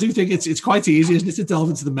do think it's quite easy, isn't it, to delve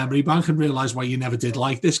into the memory bank and realise why you never did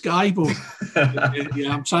like this guy. But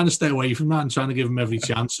yeah, I'm trying to stay away from that and trying to give him every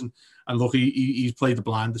chance. And look, he's played the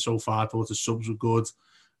blinder so far. I thought the subs were good.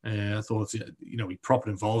 I thought, he proper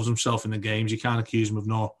involves himself in the games. You can't accuse him of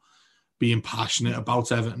not being passionate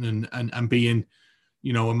about Everton and being,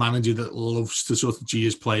 a manager that loves to sort of gee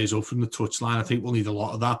his players up from the touchline. I think we'll need a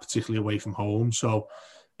lot of that, particularly away from home. So,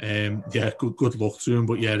 good luck to him.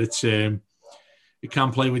 But yeah, it's it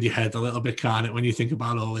can play with your head a little bit, can't it, when you think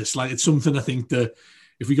about all this? Like, it's something I think that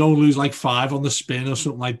if we go and lose like 5 on the spin or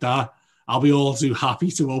something like that, I'll be all too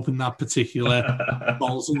happy to open that particular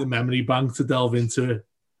bolt in the memory bank to delve into it.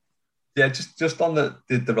 Yeah, just on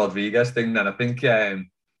the Rodriguez thing, then I think after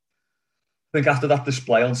that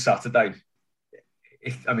display on Saturday,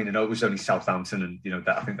 I know it was only Southampton, and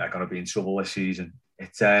that I think they're going to be in trouble this season.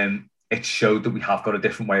 It showed that we have got a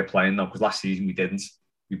different way of playing now, because last season we didn't.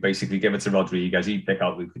 We basically give it to Rodriguez, he'd pick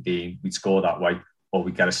out Luca Dean, we'd score that way, or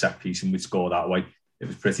we'd get a set piece and we'd score that way. It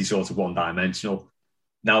was pretty sort of one-dimensional.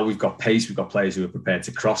 Now we've got pace, we've got players who are prepared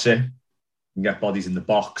to cross it, we can get bodies in the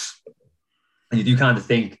box, and you do kind of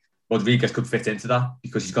think Rodriguez could fit into that,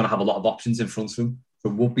 because he's going to have a lot of options in front of him. So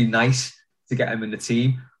it would be nice to get him in the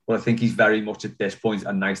team, but I think he's very much at this point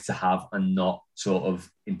a nice to have and not sort of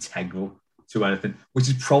integral to anything, which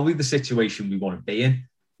is probably the situation we want to be in,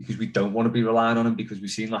 because we don't want to be relying on him, because we've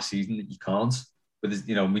seen last season that you can't. But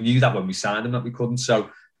we knew that when we signed him that we couldn't. So,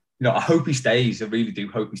 I hope he stays. I really do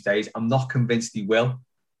hope he stays. I'm not convinced he will,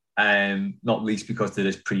 not least because there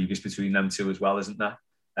is previous between them two as well, isn't there?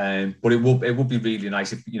 But it would be really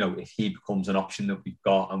nice if he becomes an option that we've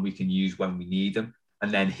got and we can use when we need him,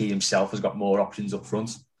 and then he himself has got more options up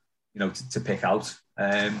front, to pick out.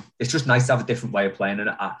 It's just nice to have a different way of playing, and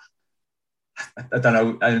I don't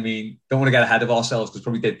know. Don't want to get ahead of ourselves, because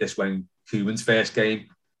probably did this when Koeman's first game,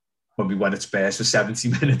 when we went at Spurs for 70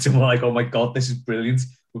 minutes, and we're like, oh my God, this is brilliant.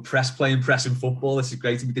 We're pressing football. This is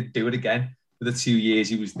great, and we did do it again for the 2 years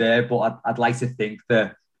he was there. But I'd like to think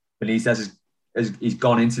that Benitez he's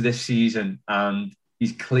gone into this season and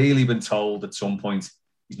he's clearly been told at some point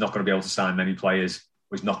he's not going to be able to sign many players,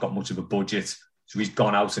 or he's not got much of a budget. So he's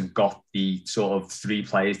gone out and got the sort of 3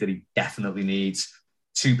 players that he definitely needs: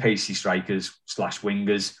 2 pacey strikers /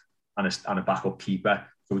 wingers and a backup keeper.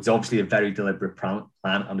 So it's obviously a very deliberate plan,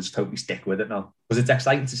 and I just hope we stick with it now, because it's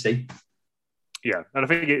exciting to see. Yeah, and I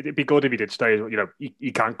think it'd be good if he did stay.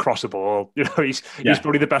 He can't cross a ball. He's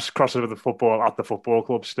probably the best crosser of the football at the football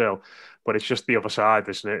club still, but it's just the other side,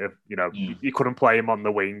 isn't it? You couldn't play him on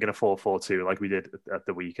the wing in a 4-4-2 like we did at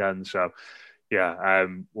the weekend. So yeah,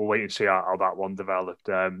 we'll wait and see how that one developed.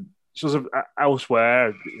 Sort of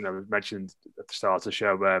elsewhere, we mentioned at the start of the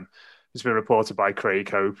show, it's been reported by Craig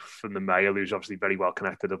Hope from the Mail, who's obviously very well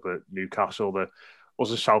connected up at Newcastle, that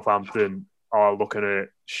also Southampton are looking at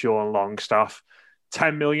Sean Longstaff.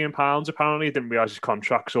 £10 million, apparently. Didn't realise his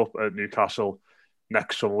contract's up at Newcastle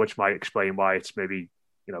next summer, which might explain why it's maybe,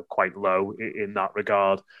 quite low in that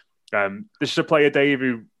regard. This is a player, Dave,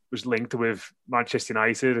 who was linked with Manchester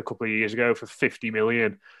United a couple of years ago for £50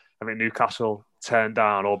 million. I think Newcastle turned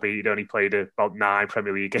down, albeit he'd only played about 9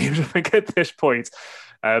 Premier League games, I think, at this point.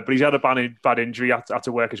 But he's had a bad injury, had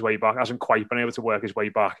to work his way back, hasn't quite been able to work his way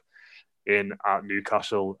back at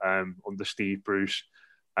Newcastle under Steve Bruce.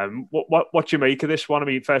 What do you make of this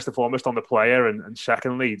one? First and foremost on the player, and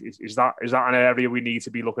secondly, is that an area we need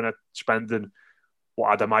to be looking at spending what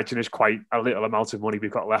I'd imagine is quite a little amount of money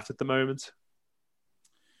we've got left at the moment?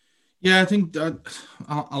 Yeah, I think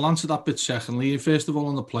I'll answer that bit secondly. First of all,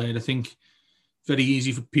 on the player, I think very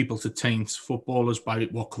easy for people to taint footballers by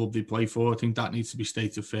what club they play for. I think that needs to be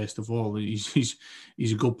stated first of all. He's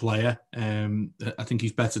a good player. I think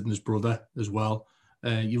he's better than his brother as well.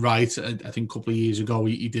 You're right. I think a couple of years ago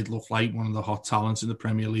he did look like one of the hot talents in the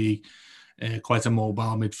Premier League. Quite a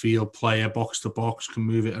mobile midfield player, box to box, can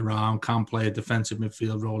move it around, can play a defensive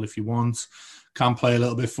midfield role if you want, can play a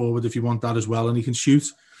little bit forward if you want that as well, and he can shoot.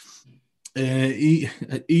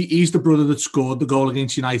 He's the brother that scored the goal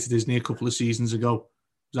against United, isn't he, a couple of seasons ago?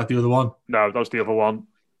 Is that the other one? No, that was the other one.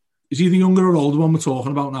 Is he the younger or older one we're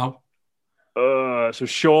talking about now? So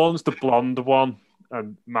Sean's the blonde one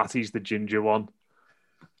and Matty's the ginger one.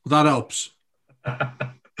 That helps.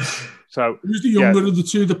 So who's the younger of the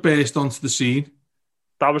two that burst onto the scene?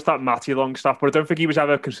 That was that Matty Longstaff, but I don't think he was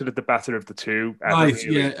ever considered the better of the two. Right,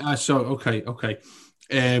 really. yeah. Okay.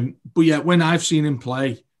 But yeah, when I've seen him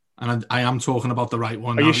play, and I am talking about the right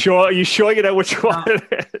one. Are you sure? Are you sure you know which one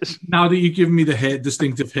it is? Now that you've given me the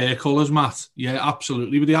distinctive hair colours, Matt. Yeah,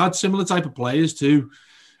 absolutely. But they had similar type of players too.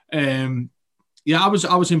 Yeah, I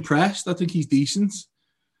was impressed. I think he's decent.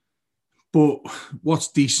 But what's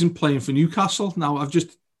decent playing for Newcastle? Now, I've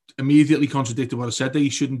just immediately contradicted what I said, that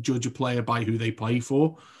you shouldn't judge a player by who they play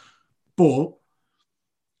for. But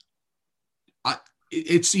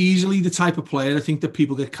it's easily the type of player I think that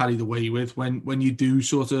people get carried away with when you do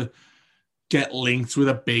sort of get linked with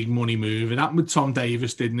a big money move. It happened with Tom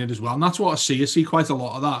Davis, didn't it, as well? And that's what I see. I see quite a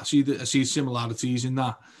lot of that. I see similarities in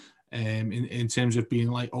that, in terms of being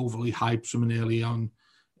like overly hyped from an early on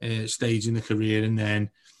stage in the career, and then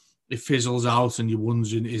it fizzles out and you're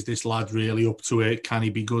wondering, is this lad really up to it? Can he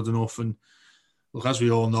be good enough? And look, as we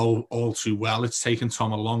all know all too well, it's taken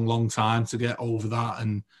Tom a long, long time to get over that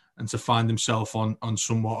and to find himself on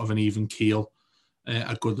somewhat of an even keel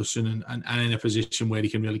at Goodison and in a position where he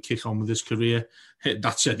can really kick on with his career.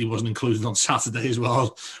 That said, he wasn't included on Saturday as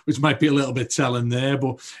well, which might be a little bit telling there,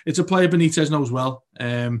 but it's a player Benitez knows well.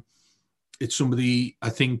 It's somebody,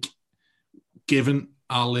 I think, given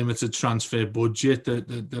our limited transfer budget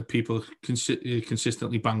that people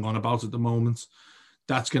consistently bang on about at the moment,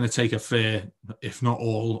 that's going to take a fair, if not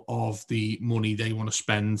all, of the money they want to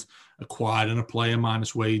spend acquiring a player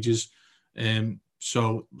minus wages.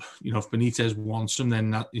 So, if Benitez wants him,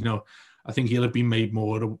 then that, I think he'll have been made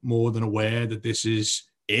more than aware that this is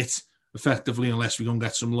it, effectively, unless we go and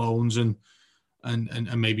get some loans and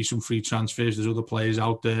maybe some free transfers. There's other players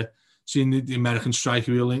out there. Seeing the American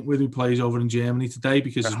striker we're linked with, who plays over in Germany today,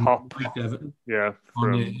 because it's Everton,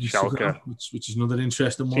 from Schalke, which is another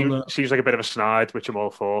interesting one. Seems like a bit of a snide, which I'm all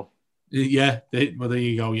for. Yeah, well, there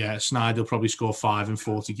you go. Yeah, Snide will probably score 5 in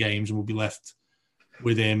 40 games, and we'll be left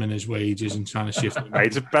with him and his wages and trying to shift him.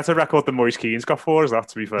 It's a better record than Moise Keane's got for us, that,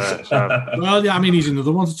 to be fair. So. Well, yeah, I mean, he's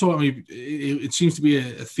another one to talk. I mean, it seems to be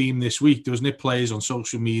a theme this week. There was Nick players on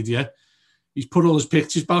social media. He's put all his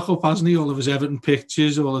pictures back up, hasn't he? All of his Everton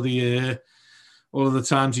pictures, all of the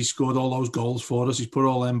times he scored all those goals for us. He's put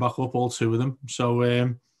all them back up, all 2 of them. So,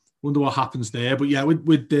 wonder what happens there. But yeah,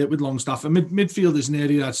 with Longstaff, and midfield is an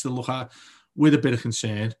area I'd still look at with a bit of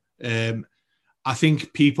concern. I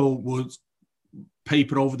think people would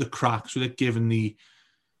paper over the cracks with it, given the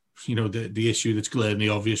issue that's glaringly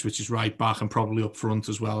obvious, which is right back and probably up front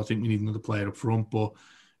as well. I think we need another player up front, but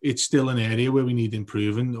it's still an area where we need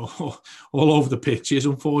improving all over the pitches.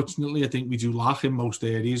 Unfortunately, I think we do lack in most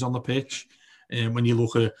areas on the pitch. And when you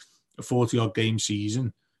look at a 40-odd game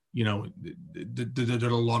season, there are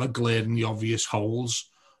a lot of glaringly obvious holes,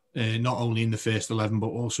 not only in the first 11, but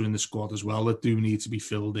also in the squad as well, that do need to be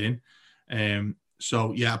filled in.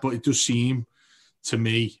 So, yeah, but it does seem to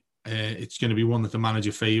me it's going to be one that the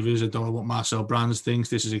manager favours. I don't know what Marcel Brands thinks.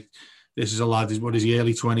 This is a lad, what is he,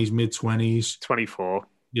 early 20s, mid-20s? 24.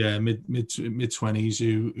 Yeah, mid-20s,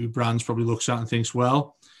 who Brands probably looks at and thinks,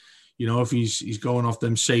 well, if he's going off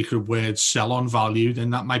them sacred words, sell on value,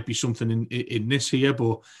 then that might be something in this here.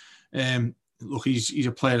 But look, he's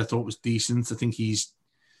a player I thought was decent. I think he's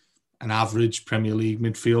an average Premier League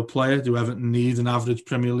midfield player. Do Everton need an average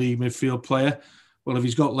Premier League midfield player? Well, if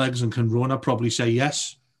he's got legs and can run, I'd probably say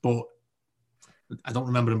yes. But I don't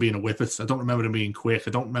remember him being a whippet. I don't remember him being quick.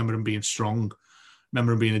 I don't remember him being strong. I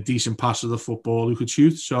remember him being a decent passer of the football who could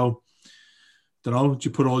shoot. So, don't know, do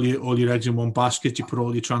you put all your eggs in one basket? Do you put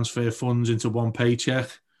all your transfer funds into one paycheck?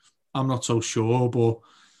 I'm not so sure, but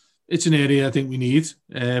it's an area I think we need,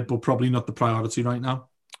 but probably not the priority right now.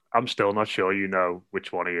 I'm still not sure you know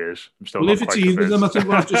which one he is. I'm still well, not if it's quite either of them, I think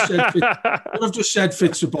what I've just said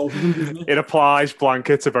fits for both of them, doesn't it? It applies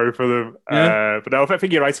blanket to both of them. Yeah. But no, I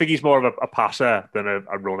think you're right. I think he's more of a passer than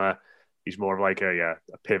a runner. He's more of like a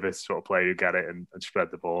pivot sort of player who get it and spread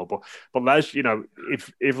the ball. But Les,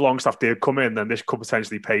 if Longstaff did come in, then this could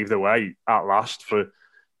potentially pave the way at last for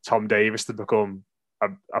Tom Davis to become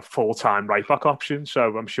a full-time right-back option.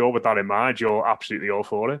 So I'm sure with that in mind, you're absolutely all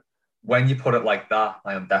for it. When you put it like that,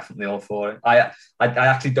 I am definitely all for it. I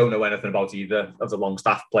actually don't know anything about either of the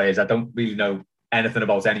Longstaff players. I don't really know anything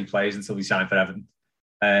about any players until we sign for Everton.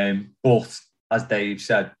 But as Dave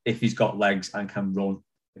said, if he's got legs and can run,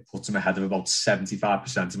 it puts him ahead of about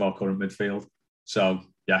 75% of our current midfield. So,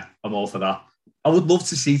 yeah, I'm all for that. I would love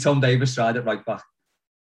to see Tom Davis ride at right back.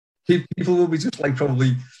 People will be just like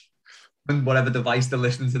probably whatever device they're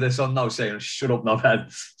listening to this on now saying, shut up, knobhead,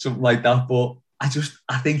 something like that. But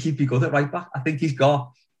I think he'd be good at right back. I think he's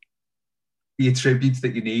got the attributes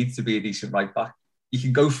that you need to be a decent right back. You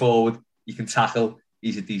can go forward, you can tackle,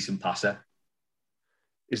 he's a decent passer.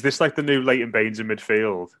 Is this like the new Leighton Baines in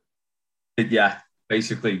midfield? Yeah,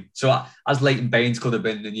 basically. So as Leighton Baines could have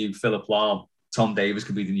been the new Philip Lahm, Tom Davies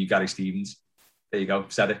could be the new Gary Stevens. There you go,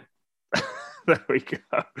 said it. There we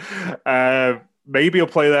go. Maybe he'll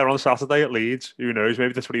play there on Saturday at Leeds. Who knows?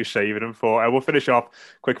 Maybe that's what he was saving him for. We'll finish off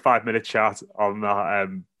quick 5-minute chat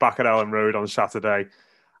on back at Ellen Road on Saturday.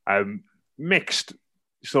 Mixed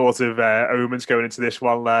sort of omens going into this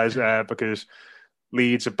one, Les, because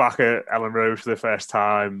Leeds are back at Ellen Road for the first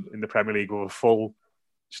time in the Premier League with a full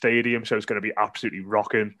stadium, so it's going to be absolutely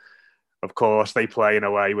rocking. Of course, they play in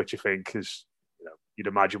a way which you think is, you'd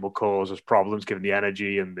imagine will cause us problems given the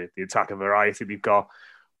energy and the attacking variety we've got.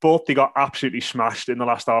 But they got absolutely smashed in the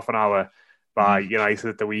last half an hour by United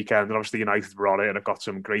at the weekend. And obviously United were on it and have got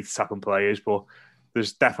some great attacking players, but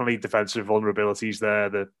there's definitely defensive vulnerabilities there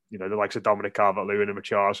that, the likes of Dominic Calvert-Lewin and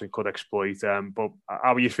Richarlison could exploit. But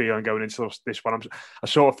how are you feeling going into this one? I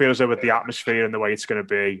sort of feel as though with the atmosphere and the way it's going to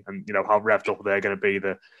be and, how revved up they're going to be,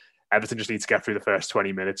 that Everton just needs to get through the first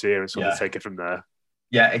 20 minutes here and sort of take it from there.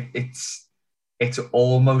 Yeah, it's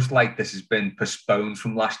almost like this has been postponed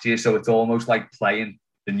from last year. So it's almost like playing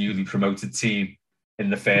the newly promoted team in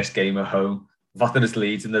the first game at home. The fact that it's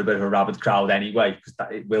Leeds and they're a bit of a rabid crowd anyway, because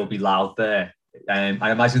it will be loud there.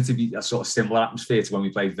 I imagine it to be a sort of similar atmosphere to when we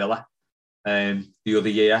played Villa the other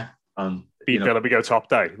year. And beat Villa, we go top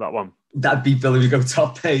day, that one. That'd beat Villa, we go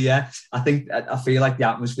top day, yeah. I feel like the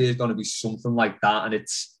atmosphere is going to be something like that. And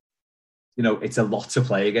it's a lot to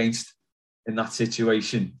play against in that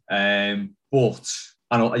situation. And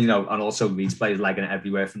also Leeds players legging it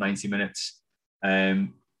everywhere for 90 minutes.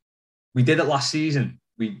 We did it last season.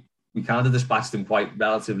 We kind of dispatched them quite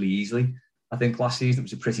relatively easily. I think last season it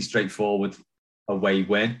was a pretty straightforward away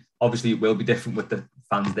win. Obviously, it will be different with the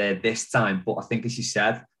fans there this time, but I think, as you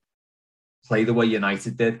said, play the way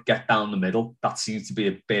United did, get down the middle. That seems to be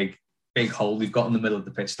a big hole we've got in the middle of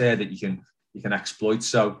the pitch there that you can exploit.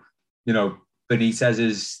 So, Benitez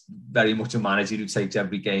is very much a manager who takes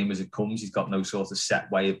every game as it comes. He's got no sort of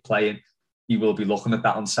set way of playing. He will be looking at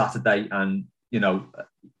that on Saturday, and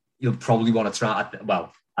you'll probably want to try.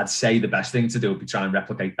 I'd say the best thing to do would be try and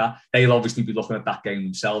replicate that. They'll obviously be looking at that game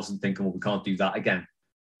themselves and thinking, well, we can't do that again.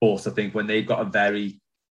 But I think when they've got a very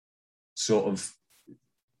sort of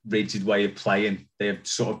rigid way of playing, they've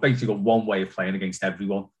sort of basically got one way of playing against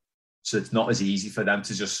everyone. So it's not as easy for them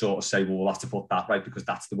to just sort of say, well, we'll have to put that right because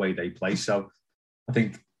that's the way they play. So I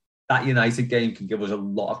think that United game can give us a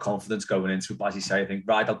lot of confidence going into it. But as you say, I think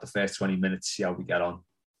ride out the first 20 minutes, see how we get on.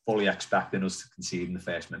 Fully expecting us to concede in the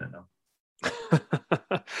first minute now.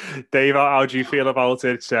 Dave, how do you feel about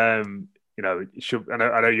it? I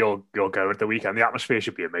know you'll go at the weekend. The atmosphere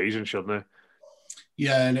should be amazing, shouldn't it?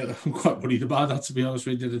 Yeah, and I'm quite worried about that, to be honest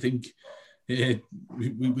with you. I think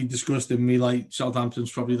we discussed it, like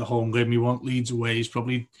Southampton's probably the home game you want. Leeds away is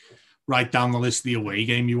probably right down the list of the away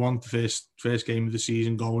game you want. The first game of the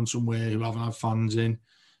season, going somewhere who haven't had fans in.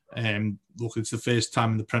 Look, it's the first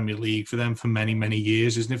time in the Premier League for them for many, many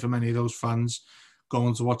years, isn't it? For many of those fans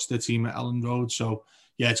going to watch their team at Ellen Road. So,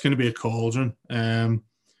 yeah, it's going to be a cauldron.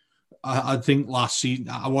 I think last season,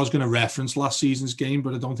 I was going to reference last season's game,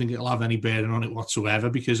 but I don't think it'll have any bearing on it whatsoever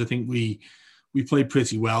because I think we played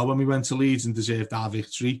pretty well when we went to Leeds and deserved our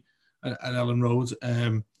victory at Ellen Road.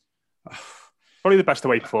 Probably the best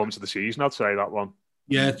away performance of the season, I'd say, that one.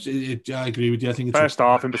 Yeah, I agree with you. I think it's first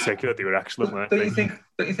half in particular, they were excellent. Don't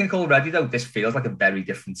you think already, though, this feels like a very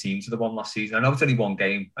different team to the one last season? I know it's only one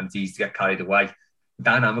game and it's easy to get carried away. The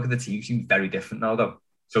dynamic of the team seems very different now, though.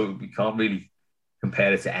 So we can't really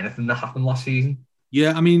compare it to anything that happened last season.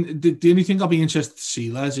 Yeah, I mean, the only thing I'll be interested to see,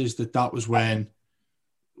 Les, is that was when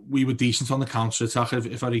we were decent on the counter-attack,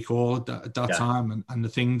 if I recall, at that time. And the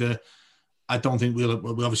thing that I don't think we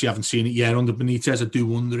obviously haven't seen it yet under Benitez. I do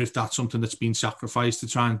wonder if that's something that's been sacrificed to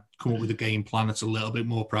try and come up with a game plan that's a little bit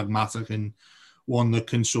more pragmatic and one that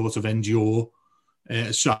can sort of endure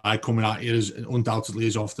a side coming at you as undoubtedly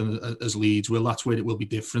as often as Leeds will. That's where it will be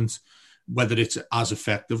different. Whether it's as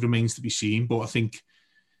effective remains to be seen. But I think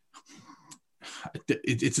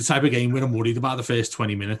it's a type of game where I'm worried about the first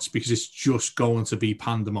 20 minutes because it's just going to be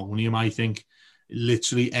pandemonium, I think.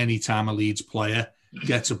 Literally any time a Leeds player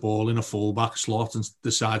gets a ball in a fullback slot and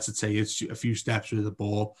decides to take it a few steps with the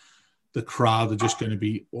ball, the crowd are just going to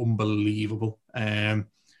be unbelievable.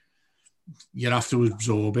 You have to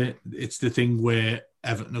absorb it. It's the thing where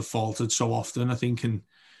Everton have faltered so often, I think, and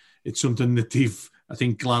it's something that I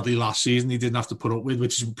think gladly last season they didn't have to put up with,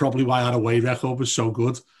 which is probably why our away record was so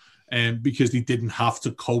good, because they didn't have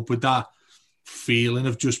to cope with that feeling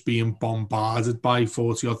of just being bombarded by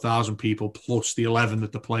 40,000 people plus the 11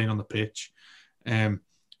 that they're playing on the pitch.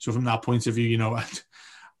 So from that point of view, you know,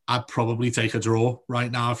 I'd probably take a draw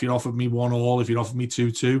right now. If you offered me 1-1, if you offered me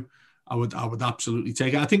 2-2, I would absolutely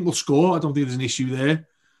take it. I think we'll score. I don't think there's an issue there.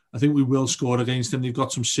 I think we will score against them. They've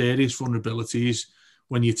got some serious vulnerabilities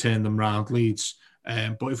when you turn them round, Leeds.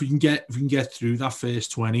 But if we can get through that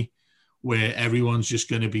first 20, where everyone's just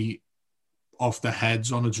going to be off their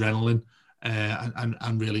heads on adrenaline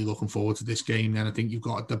and really looking forward to this game, then I think you've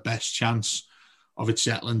got the best chance of it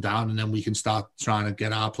settling down, and then we can start trying to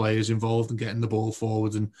get our players involved and getting the ball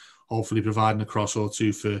forward and hopefully providing a cross or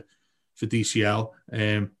two for DCL.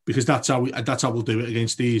 Because that's how we'll do it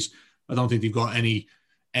against these. I don't think they've got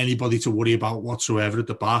anybody to worry about whatsoever at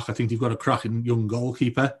the back. I think they've got a cracking young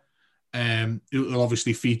goalkeeper. It will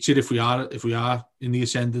obviously feature if we are in the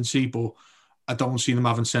ascendancy, but I don't see them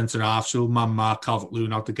having centre half, so Mark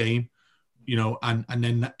Calvert-Lewin out the game, you know, and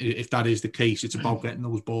then if that is the case, it's about getting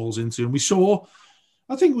those balls into. And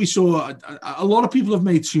I think we saw a lot of people have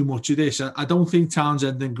made too much of this. I don't think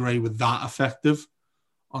Townsend and Gray were that effective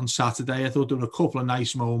on Saturday. I thought there were a couple of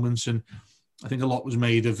nice moments, and I think a lot was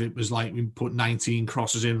made of it was like we put 19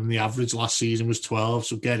 crosses in and the average last season was 12,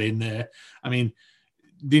 so get in there. I mean,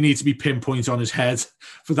 they need to be pinpoint on his head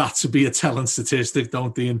for that to be a telling statistic,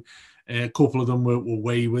 don't they? And a couple of them were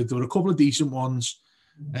wayward. There were a couple of decent ones,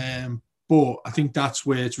 but I think that's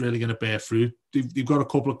where it's really going to bear fruit. They've got a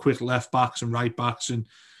couple of quick left backs and right backs, and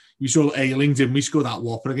we saw Ayling, didn't we, score that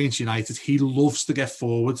whopper against United? He loves to get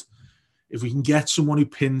forward. If we can get someone who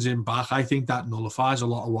pins him back, I think that nullifies a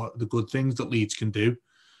lot of what the good things that Leeds can do.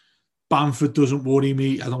 Bamford doesn't worry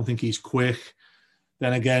me. I don't think he's quick.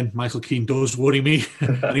 Then again, Michael Keane does worry me,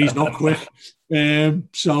 and he's not quick.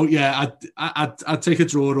 So yeah, I'd take a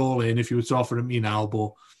draw all in if you were to offer it me now,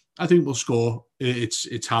 but I think we'll score.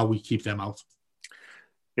 It's how we keep them out.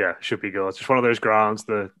 Yeah, should be good. It's one of those grounds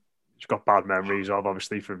that you've got bad memories of,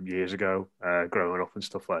 obviously, from years ago, growing up and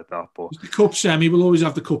stuff like that. But the cup semi, we'll always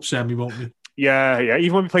have the cup semi, won't we? Yeah.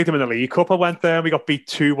 Even when we played them in the League Cup, I went there and we got beat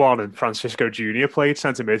 2-1, and Francisco Jr. played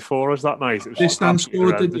centre mid for us that night. Distan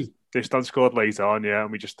scored, didn't he? Distan scored late on, yeah,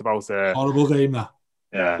 and we just about... horrible game, that.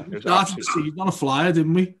 Yeah. It was on a flyer,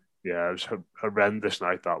 didn't we? Yeah, it was horrendous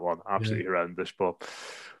night, that one. Absolutely horrendous.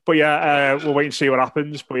 But yeah, we'll wait and see what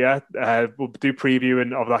happens. But yeah, we'll do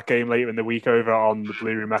previewing of that game later in the week over on the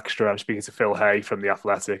Blue Room Extra. I'm speaking to Phil Hay from The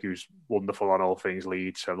Athletic, who's wonderful on all things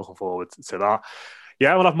Leeds. So looking forward to that.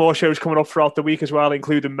 Yeah, we'll have more shows coming up throughout the week as well,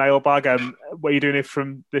 including Mailbag. What are you doing it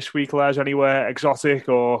from this week, Les? Anywhere exotic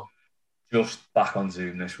or...? Just back on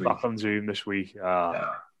Zoom this week. Back on Zoom this week.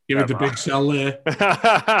 Yeah. Give it the big sell there.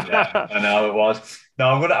 Yeah, I know it was.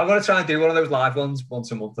 No, I'm gonna try and do one of those live ones once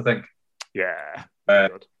a month, I think. Yeah.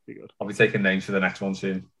 Be good. I'll be taking names for the next one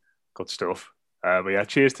soon. Good stuff. But yeah,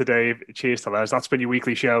 cheers to Dave. Cheers to Les. That's been your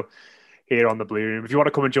weekly show here on the Blue Room. If you want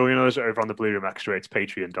to come and join us over on the Blue Room Extra, it's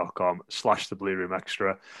patreon.com/the Blue Room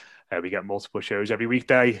Extra. We get multiple shows every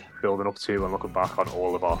weekday, building up to and looking back on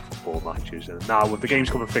all of our football matches. And now with the games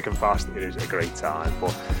coming thick and fast, it is a great time.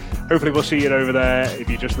 But hopefully we'll see you over there. If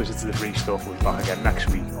you just listen to the free stuff, we'll be back again next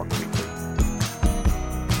week on the weekly.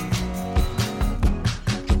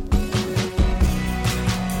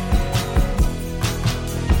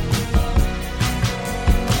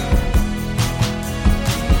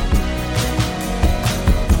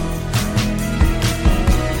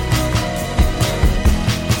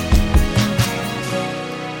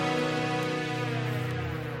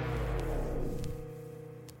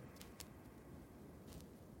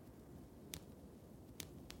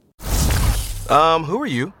 Who are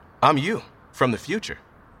you? I'm you, from the future.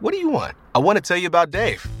 What do you want? I want to tell you about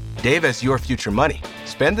Dave. Dave has your future money.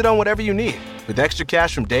 Spend it on whatever you need. With extra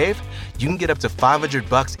cash from Dave, you can get up to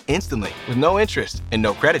 $500 instantly with no interest and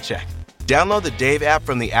no credit check. Download the Dave app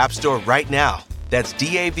from the App Store right now. That's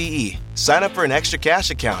DAVE. Sign up for an extra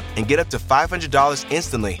cash account and get up to $500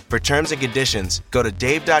 instantly. For terms and conditions, go to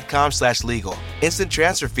dave.com/legal. Instant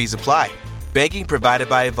transfer fees apply. Banking provided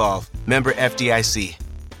by Evolve. Member FDIC.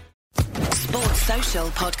 Sports Social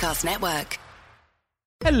Podcast Network.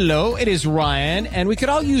 Hello, it is Ryan, and we could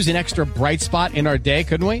all use an extra bright spot in our day,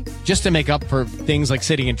 couldn't we? Just to make up for things like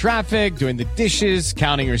sitting in traffic, doing the dishes,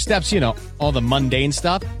 counting your steps, all the mundane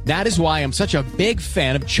stuff. That is why I'm such a big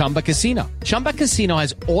fan of Chumba Casino. Chumba Casino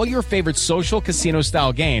has all your favorite social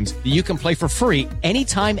casino-style games that you can play for free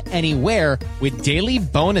anytime, anywhere with daily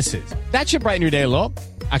bonuses. That should brighten your day a little.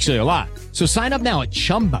 Actually, a lot. So sign up now at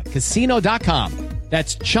ChumbaCasino.com.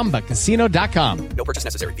 That's ChumbaCasino.com. No purchase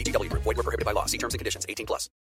necessary. VGW Group. Void where prohibited by law. See terms and conditions. 18+.